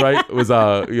Golden Girls, right? It was,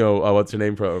 what's her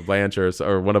name, from Blanche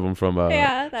or one of them from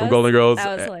Golden Girls.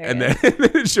 That was hilarious. And then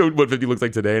it showed what 50 looks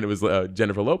like today. And it was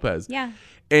Jennifer Lopez. Yeah.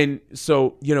 And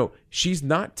so, she's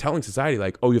not telling society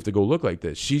like, oh, you have to go look like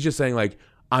this. She's just saying like,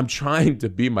 I'm trying to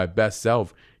be my best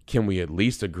self. Can we at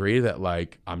least agree that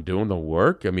like I'm doing the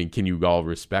work? I mean, can you all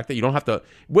respect that? You don't have to,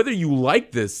 whether you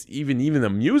like this, even the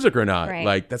music or not, Right.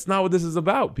 like that's not what this is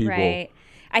about, people. Right.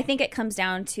 I think it comes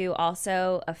down to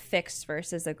also a fixed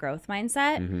versus a growth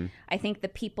mindset. Mm-hmm. I think the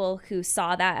people who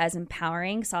saw that as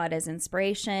empowering, saw it as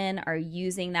inspiration, are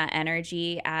using that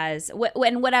energy as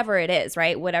whatever it is,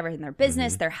 right? Whatever in their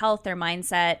business, their health, their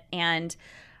mindset. And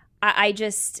I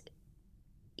just,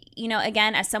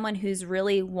 again, as someone who's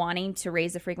really wanting to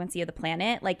raise the frequency of the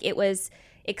planet, like it was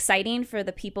exciting for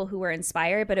the people who were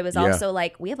inspired, but it was also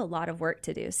like, we have a lot of work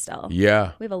to do still.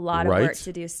 Yeah. We have a lot of work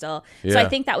to do still. Yeah. So I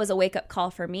think that was a wake up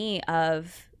call for me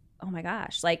of, oh my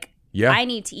gosh, like I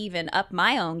need to even up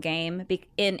my own game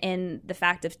in the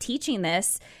fact of teaching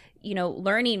this,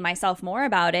 learning myself more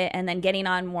about it and then getting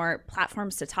on more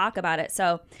platforms to talk about it.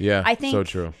 So I think so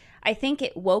true. I think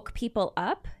it woke people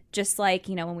up, just like,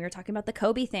 when we were talking about the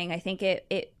Kobe thing. I think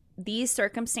these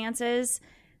circumstances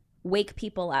wake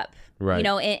people up, right.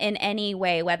 In any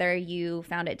way, whether you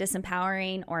found it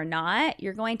disempowering or not,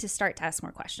 you're going to start to ask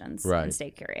more questions and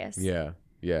stay curious. Yeah.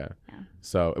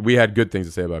 So we had good things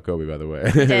to say about Kobe, by the way.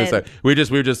 We did. Like, we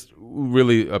were just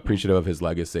really appreciative of his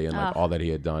legacy and like all that he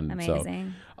had done.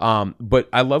 Amazing. So, but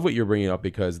I love what you're bringing up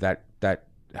because that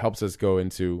helps us go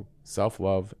into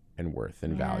self-love and worth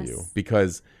and value.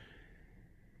 Because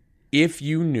if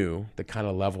you knew the kind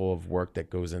of level of work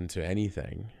that goes into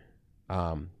anything,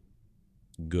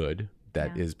 good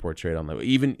that is portrayed on the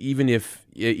even if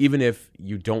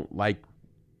you don't like,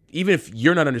 even if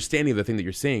you're not understanding the thing that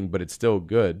you're seeing, but it's still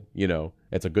good,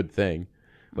 it's a good thing,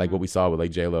 like what we saw with like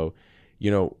J-Lo,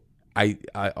 I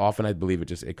often believe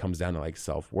it comes down to like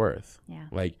self-worth,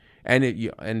 like and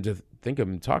to think of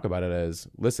and talk about it as,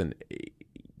 listen,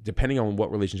 depending on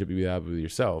what relationship you have with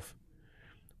yourself,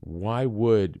 why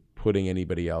would putting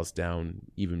anybody else down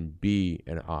even be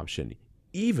an option?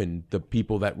 Even the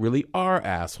people that really are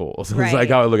assholes. Right. It's like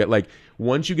how I look at, like,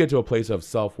 once you get to a place of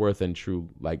self-worth and true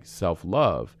like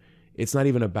self-love, it's not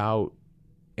even about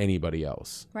anybody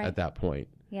else at that point.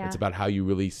 Yeah. It's about how you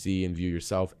really see and view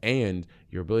yourself and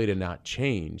your ability to not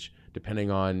change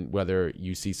depending on whether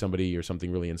you see somebody or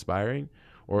something really inspiring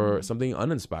or something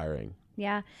uninspiring.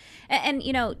 Yeah. And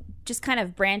just kind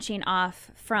of branching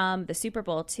off from the Super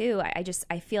Bowl too,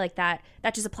 I feel like that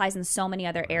just applies in so many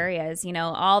other areas.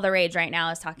 All the rage right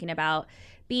now is talking about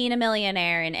being a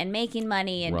millionaire and making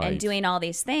money and doing all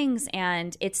these things.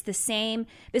 And it's the same.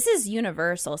 This is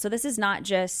universal. So this is not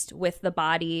just with the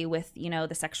body, with, the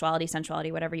sexuality,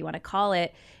 sensuality, whatever you want to call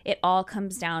it. It all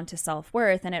comes down to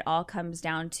self-worth, and it all comes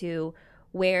down to,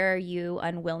 where are you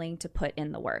unwilling to put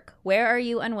in the work? Where are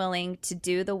you unwilling to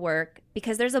do the work?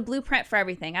 Because there's a blueprint for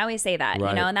everything. I always say that,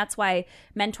 and that's why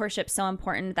mentorship's so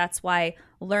important. That's why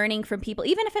learning from people,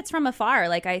 even if it's from afar,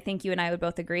 like I think you and I would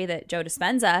both agree that Joe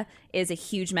Dispenza is a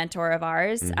huge mentor of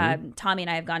ours. Mm-hmm. Tommy and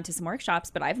I have gone to some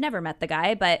workshops, but I've never met the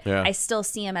guy, but I still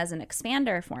see him as an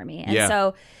expander for me. And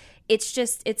so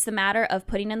it's the matter of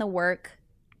putting in the work,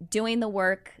 doing the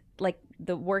work, like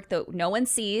the work that no one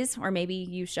sees, or maybe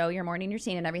you show your morning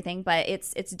routine and everything, but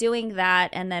it's doing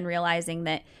that and then realizing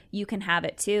that you can have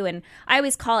it too. And I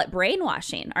always call it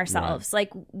brainwashing ourselves.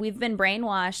 Like, we've been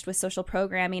brainwashed with social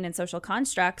programming and social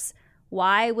constructs.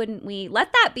 Why wouldn't we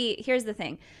let that be? Here's the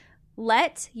thing.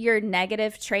 Let your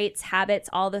negative traits, habits,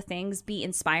 all the things be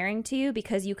inspiring to you,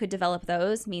 because you could develop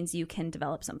those, means you can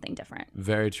develop something different.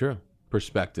 Very true.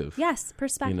 Perspective. Yes,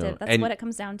 perspective. That's what it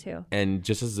comes down to. And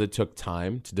just as it took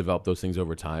time to develop those things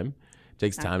over time, it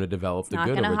takes time to develop the good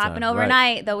over time. It's not going to happen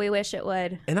overnight, though we wish it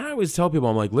would. And I always tell people,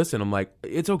 I'm like, listen,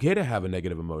 it's okay to have a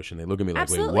negative emotion. They look at me like,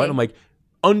 Absolutely. wait, what? I'm like,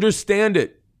 understand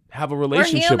it. Have a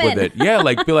relationship with it. Yeah,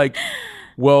 like, be like,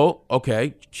 well,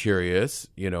 okay, curious.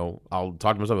 I'll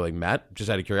talk to myself like, Matt, just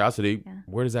out of curiosity,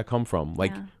 where does that come from?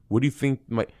 Like, what do you think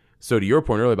so to your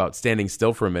point earlier about standing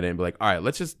still for a minute and be like, all right,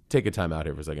 let's just take a time out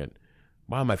here for a second.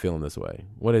 Why am I feeling this way?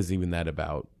 What is even that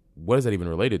about? What is that even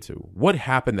related to? What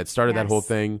happened that started that whole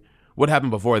thing? What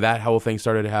happened before that whole thing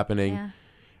started happening? Yeah.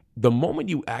 The moment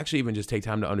you actually even just take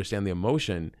time to understand the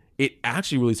emotion, it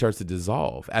actually really starts to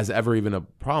dissolve as ever even a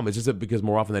problem. It's just that because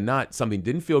more often than not, something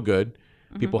didn't feel good.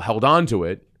 Mm-hmm. People held on to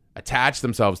it, attached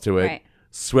themselves to it,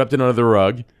 swept it under the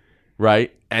rug,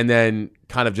 right? And then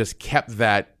kind of just kept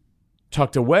that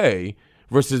tucked away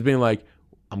versus being like,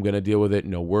 I'm going to deal with it.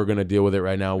 No, we're going to deal with it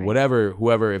right now. Right. Whatever,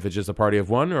 whoever, if it's just a party of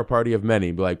one or a party of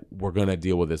many, be like, we're going to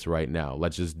deal with this right now.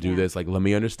 Let's just do this. Like, let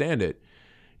me understand it.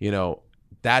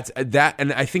 That's that.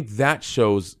 And I think that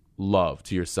shows love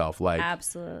to yourself. Like,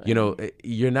 absolutely,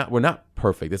 you know, we're not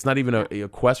perfect. It's not even a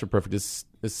quest for perfect. It's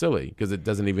silly because it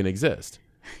doesn't even exist.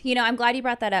 You know, I'm glad you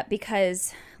brought that up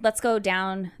because let's go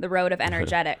down the road of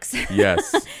energetics.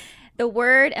 Yes. The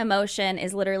word emotion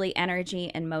is literally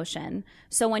energy in motion.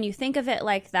 So when you think of it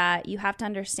like that, you have to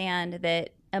understand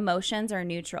that emotions are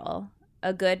neutral.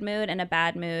 A good mood and a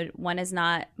bad mood, one is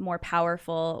not more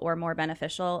powerful or more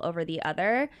beneficial over the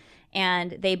other,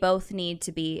 and they both need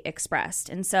to be expressed.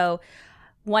 And so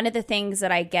one of the things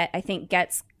that I think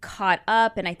gets caught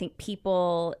up, and I think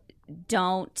people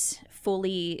don't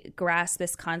fully grasp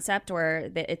this concept, or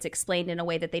that it's explained in a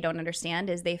way that they don't understand,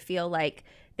 is they feel like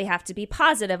they have to be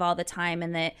positive all the time,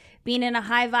 and that being in a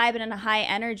high vibe and in a high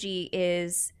energy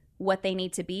is what they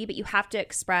need to be. But you have to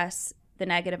express the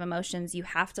negative emotions. You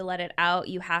have to let it out.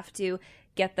 You have to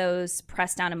get those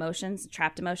pressed down emotions,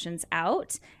 trapped emotions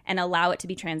out, and allow it to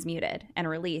be transmuted and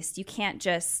released. You can't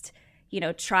just, you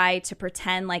know, try to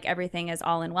pretend like everything is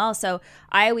all in well. So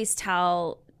I always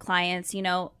tell clients, you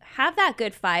know, have that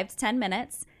good 5 to 10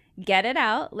 minutes, get it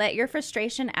out, let your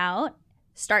frustration out,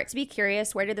 start to be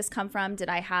curious. Where did this come from? Did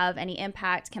I have any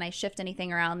impact? Can I shift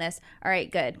anything around this? All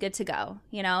right, good to go.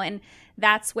 You know, and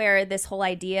that's where this whole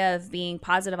idea of being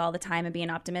positive all the time and being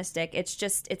optimistic,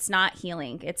 it's not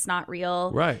healing. It's not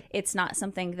real. Right. It's not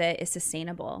something that is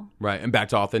sustainable. Right. And back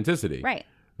to authenticity. Right.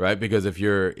 Right. Because if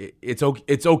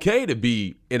it's okay to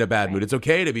be in a bad mood. It's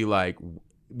okay to be like,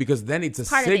 because then it's a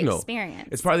part signal. Of the experience.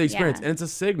 It's part of the experience, Yeah. and it's a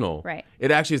signal. Right.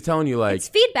 It actually is telling you, like, it's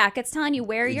feedback. It's telling you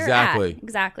where you're Exactly. at.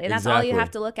 Exactly. And that's all you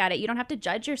have to look at it. You don't have to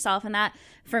judge yourself. And that,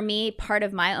 for me, part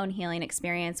of my own healing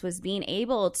experience was being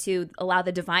able to allow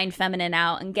the divine feminine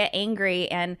out and get angry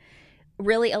and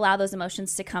really allow those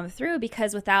emotions to come through,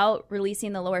 because without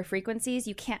releasing the lower frequencies,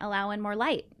 you can't allow in more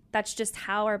light. That's just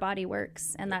how our body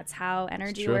works, and that's how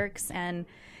energy works. And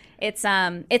it's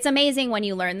amazing when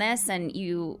you learn this and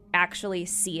you actually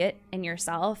see it in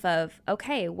yourself of,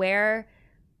 okay, where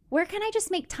can I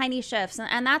just make tiny shifts?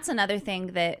 And that's another thing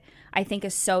that I think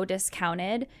is so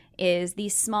discounted, is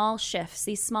these small shifts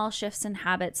in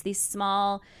habits, these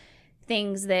small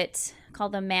things that, call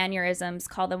them mannerisms,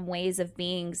 call them ways of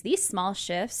beings. These small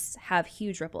shifts have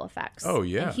huge ripple effects. Oh,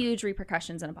 yeah. And huge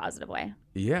repercussions in a positive way.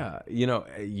 Yeah, you know,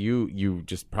 you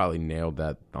just probably nailed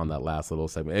that on that last little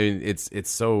segment. I mean, it's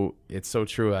so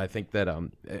true. I think that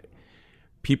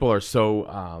people are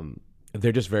so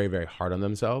they're just very, very hard on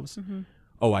themselves. Mm-hmm.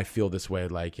 Oh, I feel this way,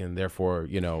 like, and therefore,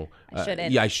 you know, I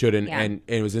shouldn't. I shouldn't. Yeah. And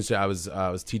it was interesting. I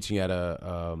was teaching at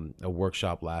a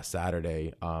workshop last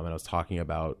Saturday, and I was talking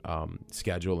about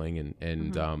scheduling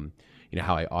and mm-hmm. You know,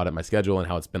 how I audit my schedule and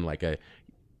how it's been like a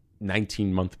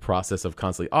 19-month process of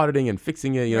constantly auditing and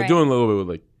fixing it, you know, doing a little bit with,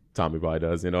 like, Tommy probably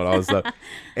does, you know, and all this stuff.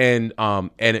 And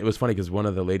it was funny because one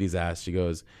of the ladies asked, she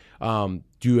goes, do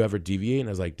you ever deviate? And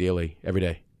I was like, daily, every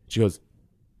day. She goes,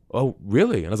 oh,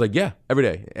 really? And I was like, yeah, every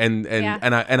day. And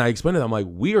I explained to them, I'm like,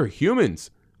 we are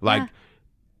humans. Like,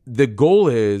 the goal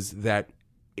is that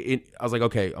I was like,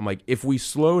 okay, I'm like, if we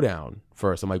slow down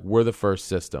first, I'm like, we're the first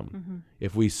system. Mm-hmm.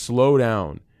 If we slow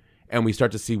down and we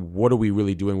start to see what are we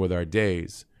really doing with our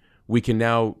days, we can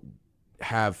now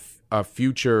have a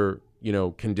future, you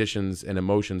know, conditions and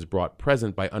emotions brought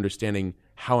present by understanding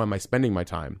how am I spending my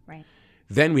time. Right.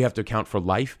 Then we have to account for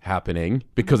life happening,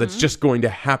 because it's just going to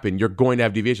happen. You're going to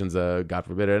have deviations, God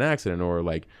forbid, an accident or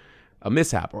like a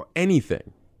mishap or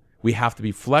anything. We have to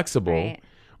be flexible. Right.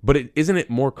 But isn't it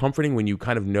more comforting when you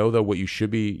kind of know, though, what you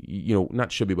should be, you know,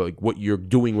 not should be, but like what you're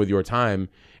doing with your time,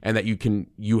 and that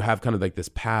you have kind of like this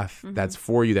path that's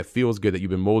for you, that feels good, that you've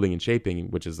been molding and shaping,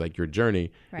 which is like your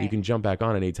journey. Right. You can jump back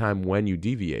on at any time when you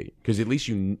deviate, because at least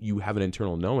you have an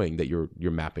internal knowing that you're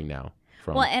mapping now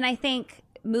from. Well, and I think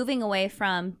moving away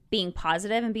from being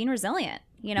positive and being resilient.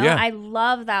 You know, Yeah. I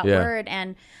love that word.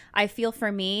 And I feel,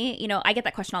 for me, you know, I get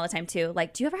that question all the time too.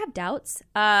 Like, do you ever have doubts?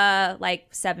 Like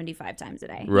 75 times a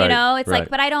day. Right, You know, it's right. like,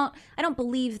 but I don't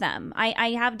believe them.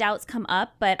 I have doubts come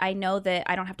up, but I know that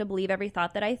I don't have to believe every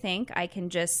thought that I think. I can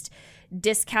just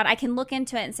discount. I can look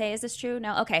into it and say, is this true?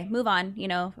 No. Okay, move on, you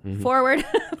know, forward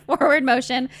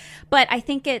motion. But I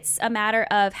think it's a matter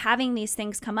of having these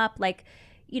things come up, like,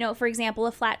 you know, for example,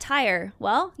 a flat tire.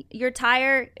 Well, your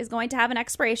tire is going to have an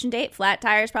expiration date. Flat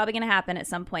tire is probably going to happen at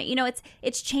some point. You know,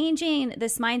 it's changing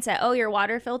this mindset. Oh, your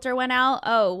water filter went out.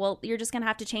 Oh, well, you're just going to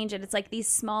have to change it. It's like these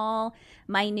small,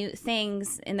 minute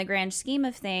things in the grand scheme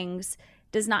of things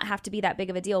does not have to be that big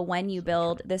of a deal when you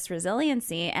build this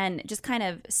resiliency. And just kind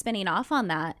of spinning off on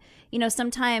that, you know,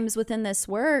 sometimes within this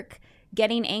work,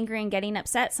 getting angry and getting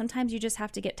upset, sometimes you just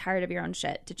have to get tired of your own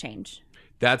shit to change.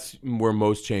 That's where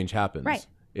most change happens. Right.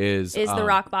 is the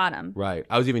rock bottom. Right.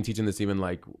 I was even teaching this even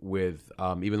like with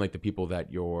even like the people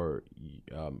that you're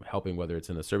helping, whether it's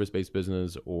in a service-based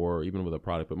business or even with a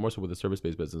product, but more so with a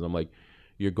service-based business. I'm like,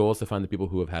 your goal is to find the people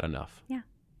who have had enough. Yeah.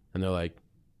 And they're like,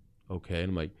 okay. And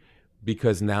I'm like,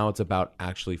 because now it's about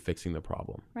actually fixing the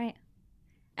problem. Right.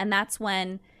 And that's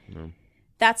when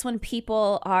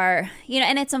people are,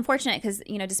 and it's unfortunate because,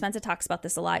 Dispenza talks about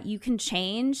this a lot. You can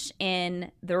change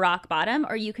in the rock bottom,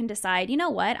 or you can decide, you know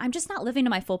what, I'm just not living to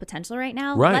my full potential right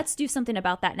now. Right. Let's do something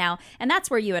about that now. And that's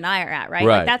where you and I are at, right?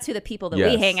 Right. Like that's who the people that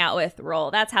Yes. we hang out with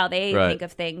roll. That's how they Right. think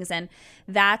of things. And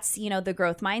that's, the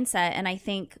growth mindset. And I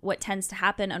think what tends to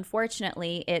happen,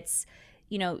 unfortunately, it's,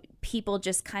 people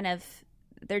just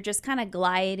they're just kind of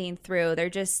gliding through. They're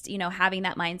just, having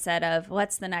that mindset of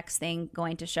what's the next thing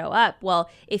going to show up?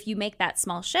 Well, if you make that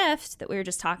small shift that we were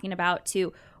just talking about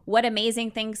to what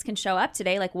amazing things can show up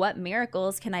today, like what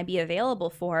miracles can I be available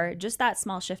for? Just that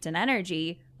small shift in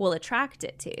energy will attract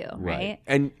it to you, right?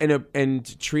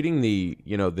 And treating the,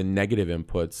 the negative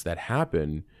inputs that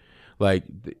happen, like,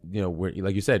 we're,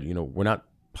 like you said, we're not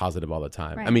positive all the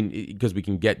time. Right. I mean, because we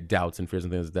can get doubts and fears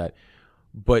and things like that,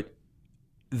 but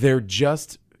they're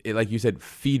just, like you said,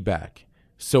 feedback.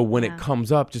 So when it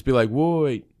comes up, just be like, whoa,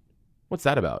 wait, what's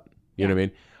that about? You know what I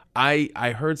mean?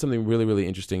 I heard something really, really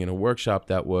interesting in a workshop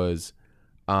that was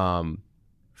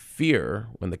fear,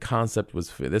 when the concept was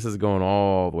fear. This is going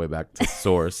all the way back to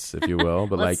source, if you will.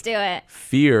 But Let's do it.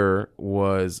 Fear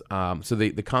was, so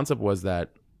the concept was that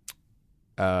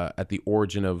at the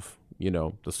origin of,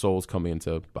 the soul's coming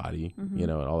into body, and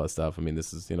all that stuff. I mean,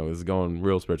 this is going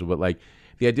real spiritual, but like,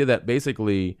 the idea that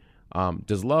basically,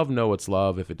 does love know it's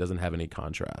love if it doesn't have any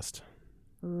contrast?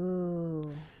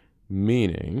 Ooh.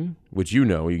 Meaning, which you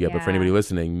get, but for anybody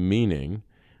listening, meaning,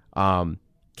 can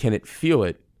it feel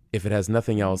it if it has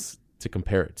nothing else to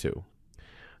compare it to?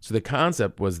 So the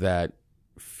concept was that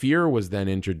fear was then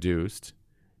introduced,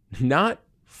 not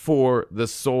for the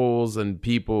souls and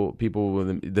people,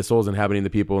 the souls inhabiting the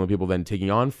people and the people then taking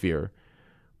on fear,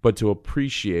 but to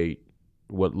appreciate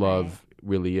what love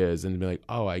really is and be like,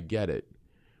 oh, I get it.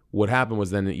 What happened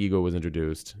was then the ego was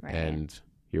introduced, and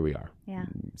here we are. Yeah.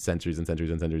 Centuries and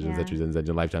centuries and centuries and centuries and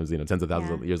centuries, lifetimes, tens of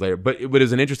thousands of years later. But it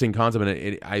was an interesting concept,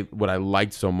 and what I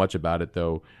liked so much about it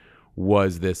though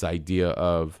was this idea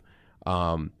of,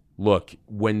 look,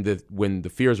 when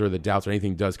the fears or the doubts or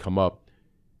anything does come up,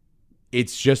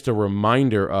 it's just a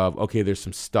reminder of, okay, there's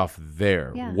some stuff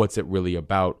there. Yeah. What's it really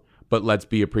about? But let's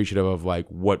be appreciative of like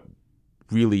what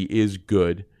really is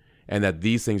good. And that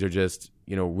these things are just,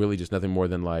 really just nothing more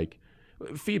than like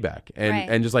feedback.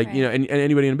 And just like, and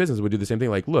anybody in business would do the same thing.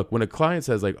 Like, look, when a client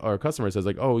says like, or a customer says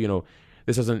like, oh,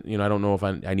 this doesn't, I don't know if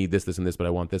I need this, and this, but I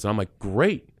want this. And I'm like,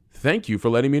 great. Thank you for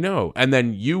letting me know. And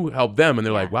then you help them and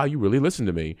they're like, wow, you really listened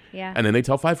to me. Yeah. And then they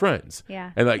tell 5 friends.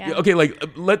 Yeah. And like, okay, like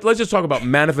let's just talk about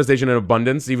manifestation and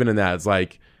abundance. Even in that, it's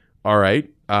like, all right,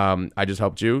 I just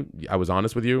helped you. I was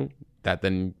honest with you. That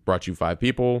then brought you 5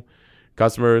 people,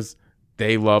 customers.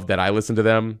 They loved that I listened to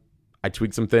them. I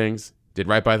tweaked some things, did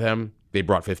right by them. They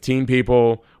brought 15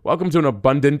 people. Welcome to an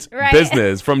abundant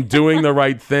business from doing the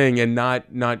right thing and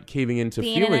not caving into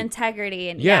being feeling. in integrity.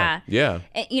 And yeah.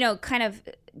 And, kind of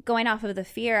going off of the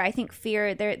fear, I think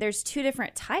fear, there's 2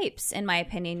 different types, in my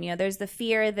opinion. There's the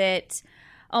fear that,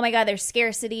 oh my God, there's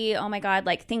scarcity. Oh my God,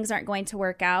 like things aren't going to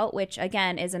work out, which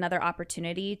again is another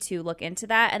opportunity to look into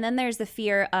that. And then there's the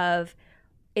fear of,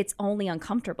 it's only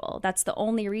uncomfortable. That's the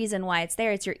only reason why it's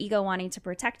there. It's your ego wanting to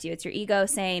protect you. It's your ego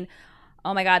saying,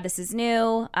 oh my God, this is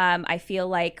new. I feel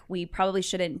like we probably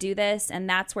shouldn't do this. And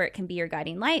that's where it can be your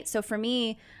guiding light. So for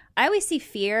me, I always see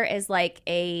fear as like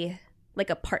a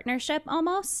partnership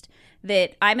almost,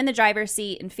 that I'm in the driver's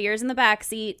seat and fear's in the back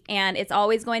seat, and it's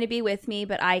always going to be with me,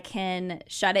 but I can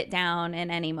shut it down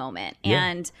in any moment. Yeah.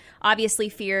 And obviously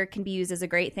fear can be used as a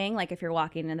great thing. Like if you're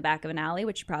walking in the back of an alley,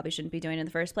 which you probably shouldn't be doing in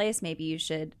the first place, maybe you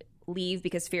should leave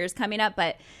because fear is coming up.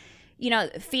 But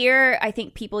fear, I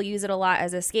think people use it a lot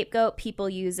as a scapegoat. People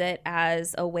use it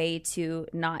as a way to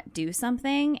not do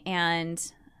something.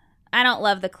 And I don't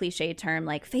love the cliche term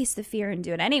like face the fear and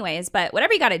do it anyways, but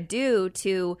whatever you got to do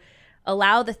to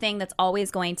allow the thing that's always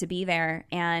going to be there.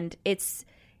 And it's,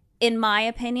 in my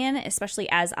opinion, especially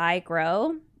as I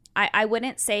grow, I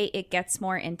wouldn't say it gets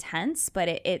more intense, but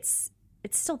it's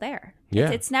still there. Yeah.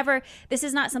 It's never, this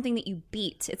is not something that you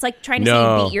beat. It's like trying to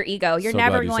say you beat your ego. You're So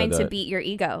never glad you going said to that. beat your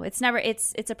ego. It's never,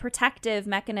 it's a protective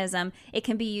mechanism. It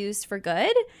can be used for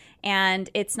good, and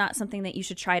it's not something that you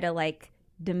should try to like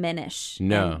diminish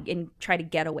and try to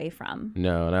get away from.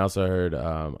 No, and I also heard,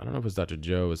 I don't know if it was Dr.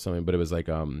 Joe or something, but it was like,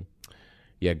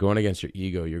 going against your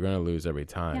ego, you're going to lose every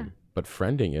time. But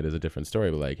friending it is a different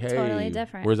story. But like, hey, Totally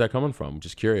different. where's that coming from?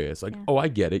 Just curious. Like, oh, I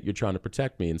get it. You're trying to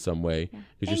protect me in some way because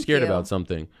you're Thank scared you. about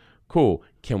something. Cool.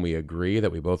 Can we agree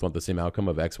that we both want the same outcome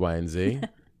of X, Y, and Z?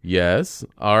 Yes.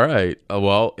 All right.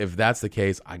 Well, if that's the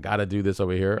case, I got to do this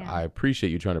over here. Yeah. I appreciate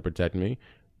you trying to protect me.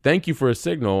 Thank you for a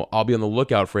signal. I'll be on the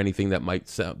lookout for anything that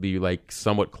might be like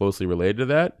somewhat closely related to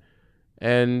that.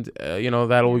 And,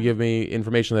 that'll give me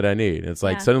information that I need. It's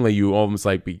like suddenly you almost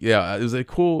like, it was a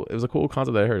cool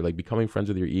concept that I heard, like becoming friends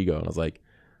with your ego. And I was like,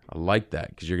 I like that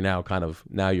because you're now you're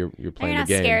playing You're the game. not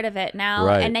scared of it now.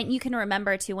 Right. And then you can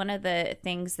remember too, one of the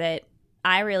things that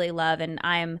I really love, and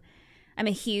I'm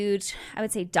a huge, I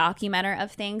would say, documenter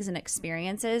of things and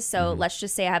experiences. So let's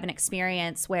just say I have an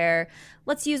experience where,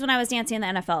 let's use when I was dancing in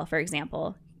the NFL, for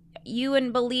example. You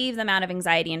wouldn't believe the amount of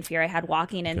anxiety and fear I had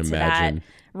walking into that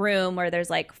room where there's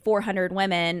like 400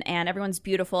 women and everyone's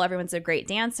beautiful, everyone's a great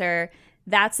dancer.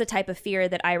 That's the type of fear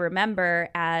that I remember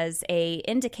as a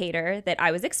indicator that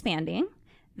I was expanding,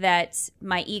 that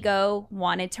my ego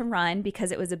wanted to run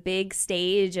because it was a big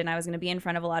stage and I was going to be in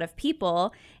front of a lot of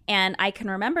people. And I can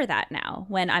remember that now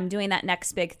when I'm doing that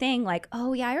next big thing, like,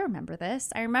 oh yeah, I remember this.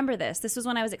 I remember this. This was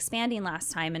when I was expanding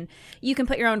last time. And you can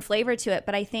put your own flavor to it.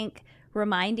 But I think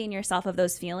reminding yourself of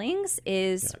those feelings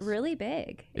is really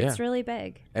big. It's really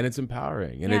big. And it's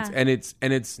empowering. And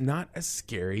it's not as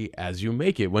scary as you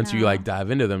make it. Once you like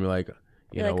dive into them, you're like,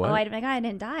 you know like, what? oh, I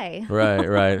didn't die.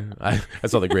 Right. I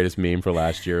saw the greatest meme for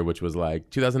last year, which was like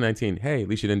 2019. Hey, at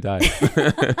least you didn't die.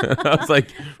 I was like,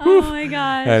 oh my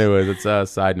gosh. Anyways, it's a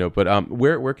side note. But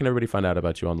where can everybody find out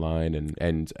about you online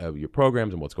and your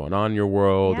programs and what's going on in your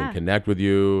world and connect with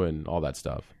you and all that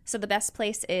stuff? So the best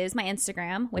place is my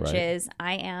Instagram, which is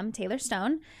I am Taylor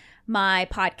Stone. My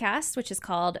podcast, which is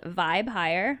called Vibe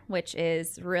Higher, which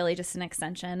is really just an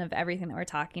extension of everything that we're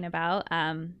talking about.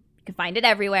 You can find it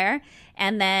everywhere.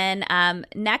 And then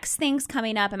next things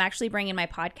coming up, I'm actually bringing my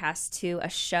podcast to a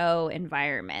show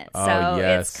environment. So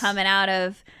it's coming out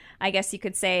of, I guess you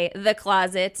could say, the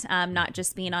closet, not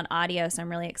just being on audio. So I'm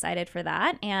really excited for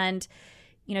that. And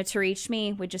to reach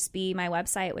me would just be my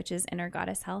website, which is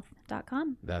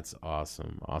innergoddesshealth.com. That's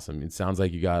awesome. It sounds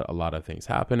like you got a lot of things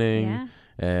happening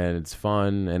and it's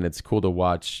fun and it's cool to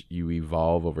watch you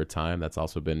evolve over time. That's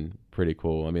also been pretty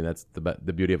cool. I mean, that's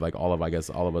the beauty of like all of us,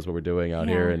 what we're doing out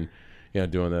here and,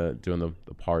 doing the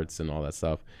parts and all that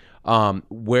stuff.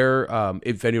 Where,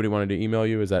 if anybody wanted to email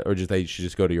you, is that, or just they should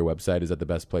just go to your website? Is that the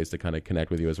best place to kind of connect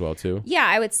with you as well too? Yeah,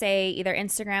 I would say either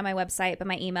Instagram, my website, but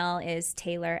my email is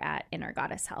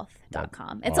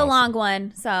taylor@innergoddesshealth.com. It's awesome. A long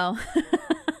one, so.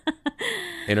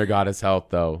 Inner Goddess Health,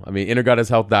 though. I mean,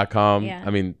 innergoddesshealth.com. I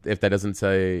mean, if that doesn't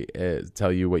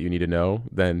tell you what you need to know,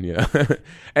 then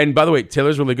And by the way,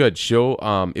 Taylor's really good. She'll,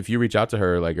 if you reach out to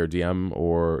her, like her DM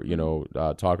or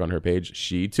talk on her page,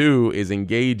 she too is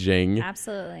engaging.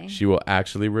 Absolutely. She will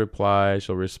actually reply.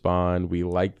 She'll respond. We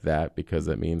like that because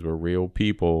that means we're real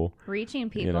people reaching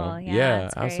people.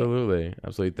 Yeah, absolutely.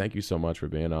 Thank you so much for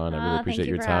being on. I really appreciate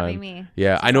your time. Having me.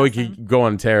 Yeah, I know we could go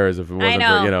on tears if it wasn't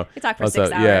for we talk for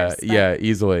 6 hours. Yeah,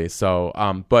 easily. So,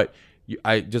 but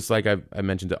I just like I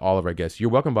mentioned to all of our guests, you're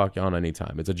welcome back on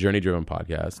anytime. It's a journey-driven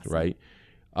podcast, right?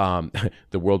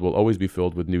 The world will always be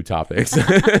filled with new topics.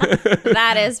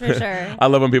 That is for sure. I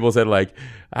love when people said like,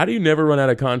 how do you never run out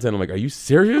of content? I'm like, are you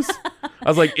serious? I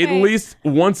was like, at least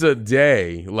once a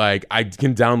day, like I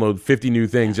can download 50 new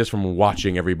things just from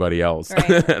watching everybody else. Right.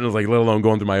 And I was like, let alone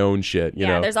going through my own shit, you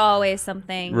know? There's always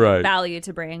something value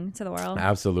to bring to the world.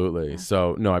 Absolutely.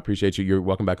 So no, I appreciate you. You're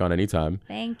welcome back on anytime.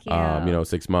 Thank you.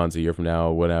 6 months, a year from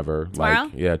now, whatever.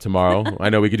 Tomorrow? Like, tomorrow. I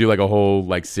know we could do like a whole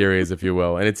like series, if you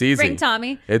will. And it's easy. Bring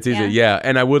Tommy. It's easy. Yeah.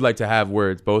 And I would like to have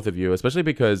where it's both of you, especially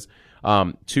because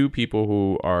two people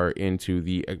who are into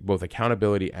the both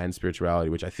accountability and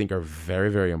spirituality, which I think are very,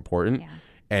 very important. Yeah.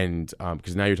 And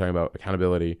because now you're talking about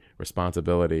accountability,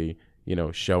 responsibility,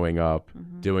 showing up,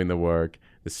 doing the work,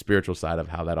 the spiritual side of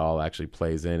how that all actually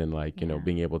plays in, and like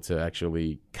being able to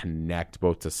actually connect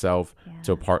both to self,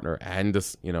 to a partner, and to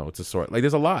sort. Like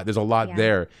there's a lot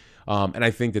there, and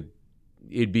I think that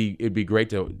it'd be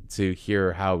great to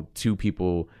hear how two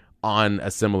people on a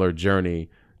similar journey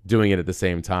doing it at the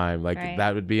same time. Like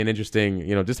that would be an interesting,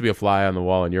 just to be a fly on the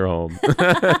wall in your home.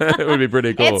 It would be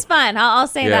pretty cool. It's fun. I'll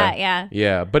say that. Yeah.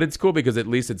 Yeah. But it's cool because at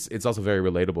least it's also very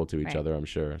relatable to each other, I'm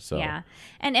sure. So yeah.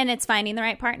 And it's finding the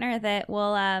right partner that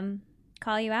will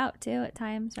call you out too at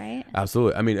times, right?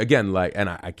 Absolutely. I mean, again, like, and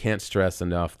I can't stress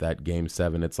enough that Game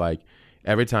 7, it's like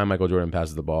every time Michael Jordan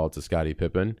passes the ball to Scottie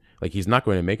Pippen, like he's not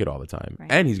going to make it all the time.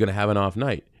 Right. And he's going to have an off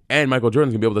night. And Michael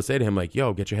Jordan's going to be able to say to him like,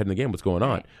 yo, get your head in the game. What's going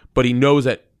on? But he knows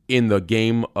that in the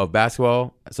game of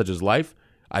basketball, such as life,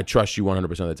 I trust you 100%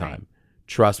 of the time. Right.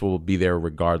 trust will be there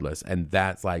regardless. And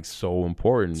that's like so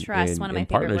important Trust, one of my in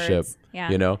favorite partnership, words. Yeah.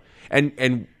 you know?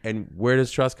 And where does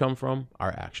trust come from? Our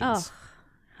actions.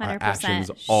 Oh, 100%. Our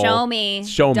actions Show me.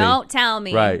 Show me. Don't tell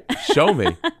me. Right. Show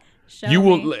me. Show You me.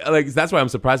 will, like, that's why I'm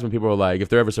surprised when people are like, if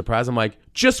they're ever surprised, I'm like,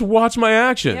 just watch my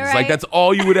actions. You're Like, right. that's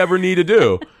all you would ever need to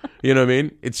do. You know what I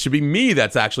mean? It should be me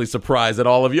that's actually surprised at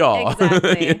all of y'all.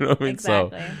 Exactly. You know what I mean?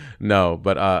 Exactly. So, no,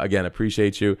 but again,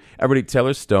 appreciate you. Everybody,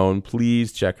 Taylor Stone,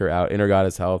 please check her out,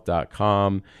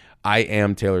 innergoddesshealth.com. I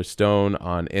am Taylor Stone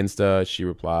on Insta. She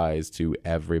replies to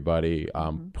everybody.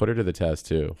 Put her to the test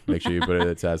too. Make sure you put her to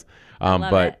the test. love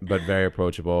But it. very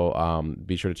approachable.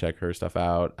 Be sure to check her stuff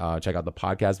out. Check out the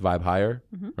podcast Vibe Higher,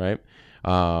 right?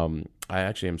 I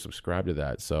actually am subscribed to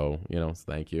that. So, you know,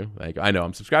 thank you. I know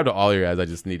I'm subscribed to all your guys. I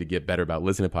just need to get better about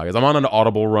listening to podcasts. I'm on an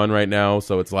Audible run right now.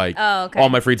 So it's like Oh, okay. all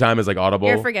my free time is like Audible.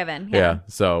 You're forgiven. Yeah.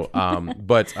 So,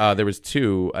 but there was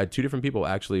two different people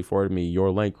actually forwarded me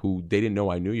your link who they didn't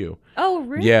know I knew you. Oh,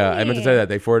 really? Yeah, I meant to say that.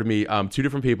 They forwarded me, two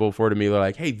different people forwarded me. They're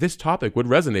like, hey, this topic would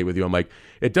resonate with you. I'm like,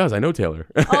 it does. I know Taylor.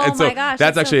 Oh, and so my gosh.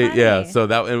 that's so actually, funny. yeah. So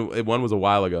that and one was a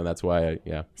while ago. And that's why,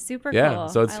 Super yeah. cool.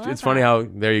 So I love it's funny that. how,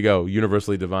 there you go,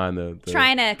 universally divine. The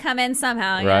Trying to come in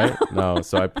somehow. you right? know? No.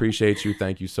 So I appreciate you.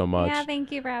 Thank you so much. Yeah,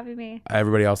 thank you for having me.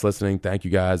 Everybody else listening, thank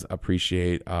you guys.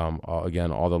 Appreciate all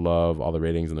the love, all the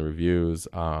ratings and the reviews.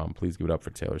 Please give it up for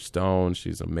Taylor Stone.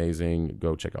 She's amazing.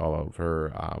 Go check all of her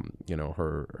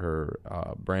her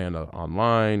brand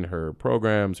online, her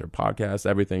programs, her podcasts,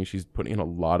 everything. She's putting in a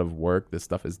lot of work. This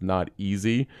stuff is not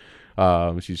easy.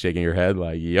 She's shaking her head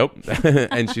like, yep.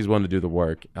 And she's willing to do the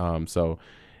work.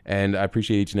 And I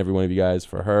appreciate each and every one of you guys.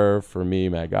 For her, for me,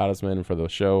 Matt Gottesman, and for the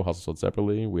show Hustle Sold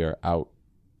Separately. We are out.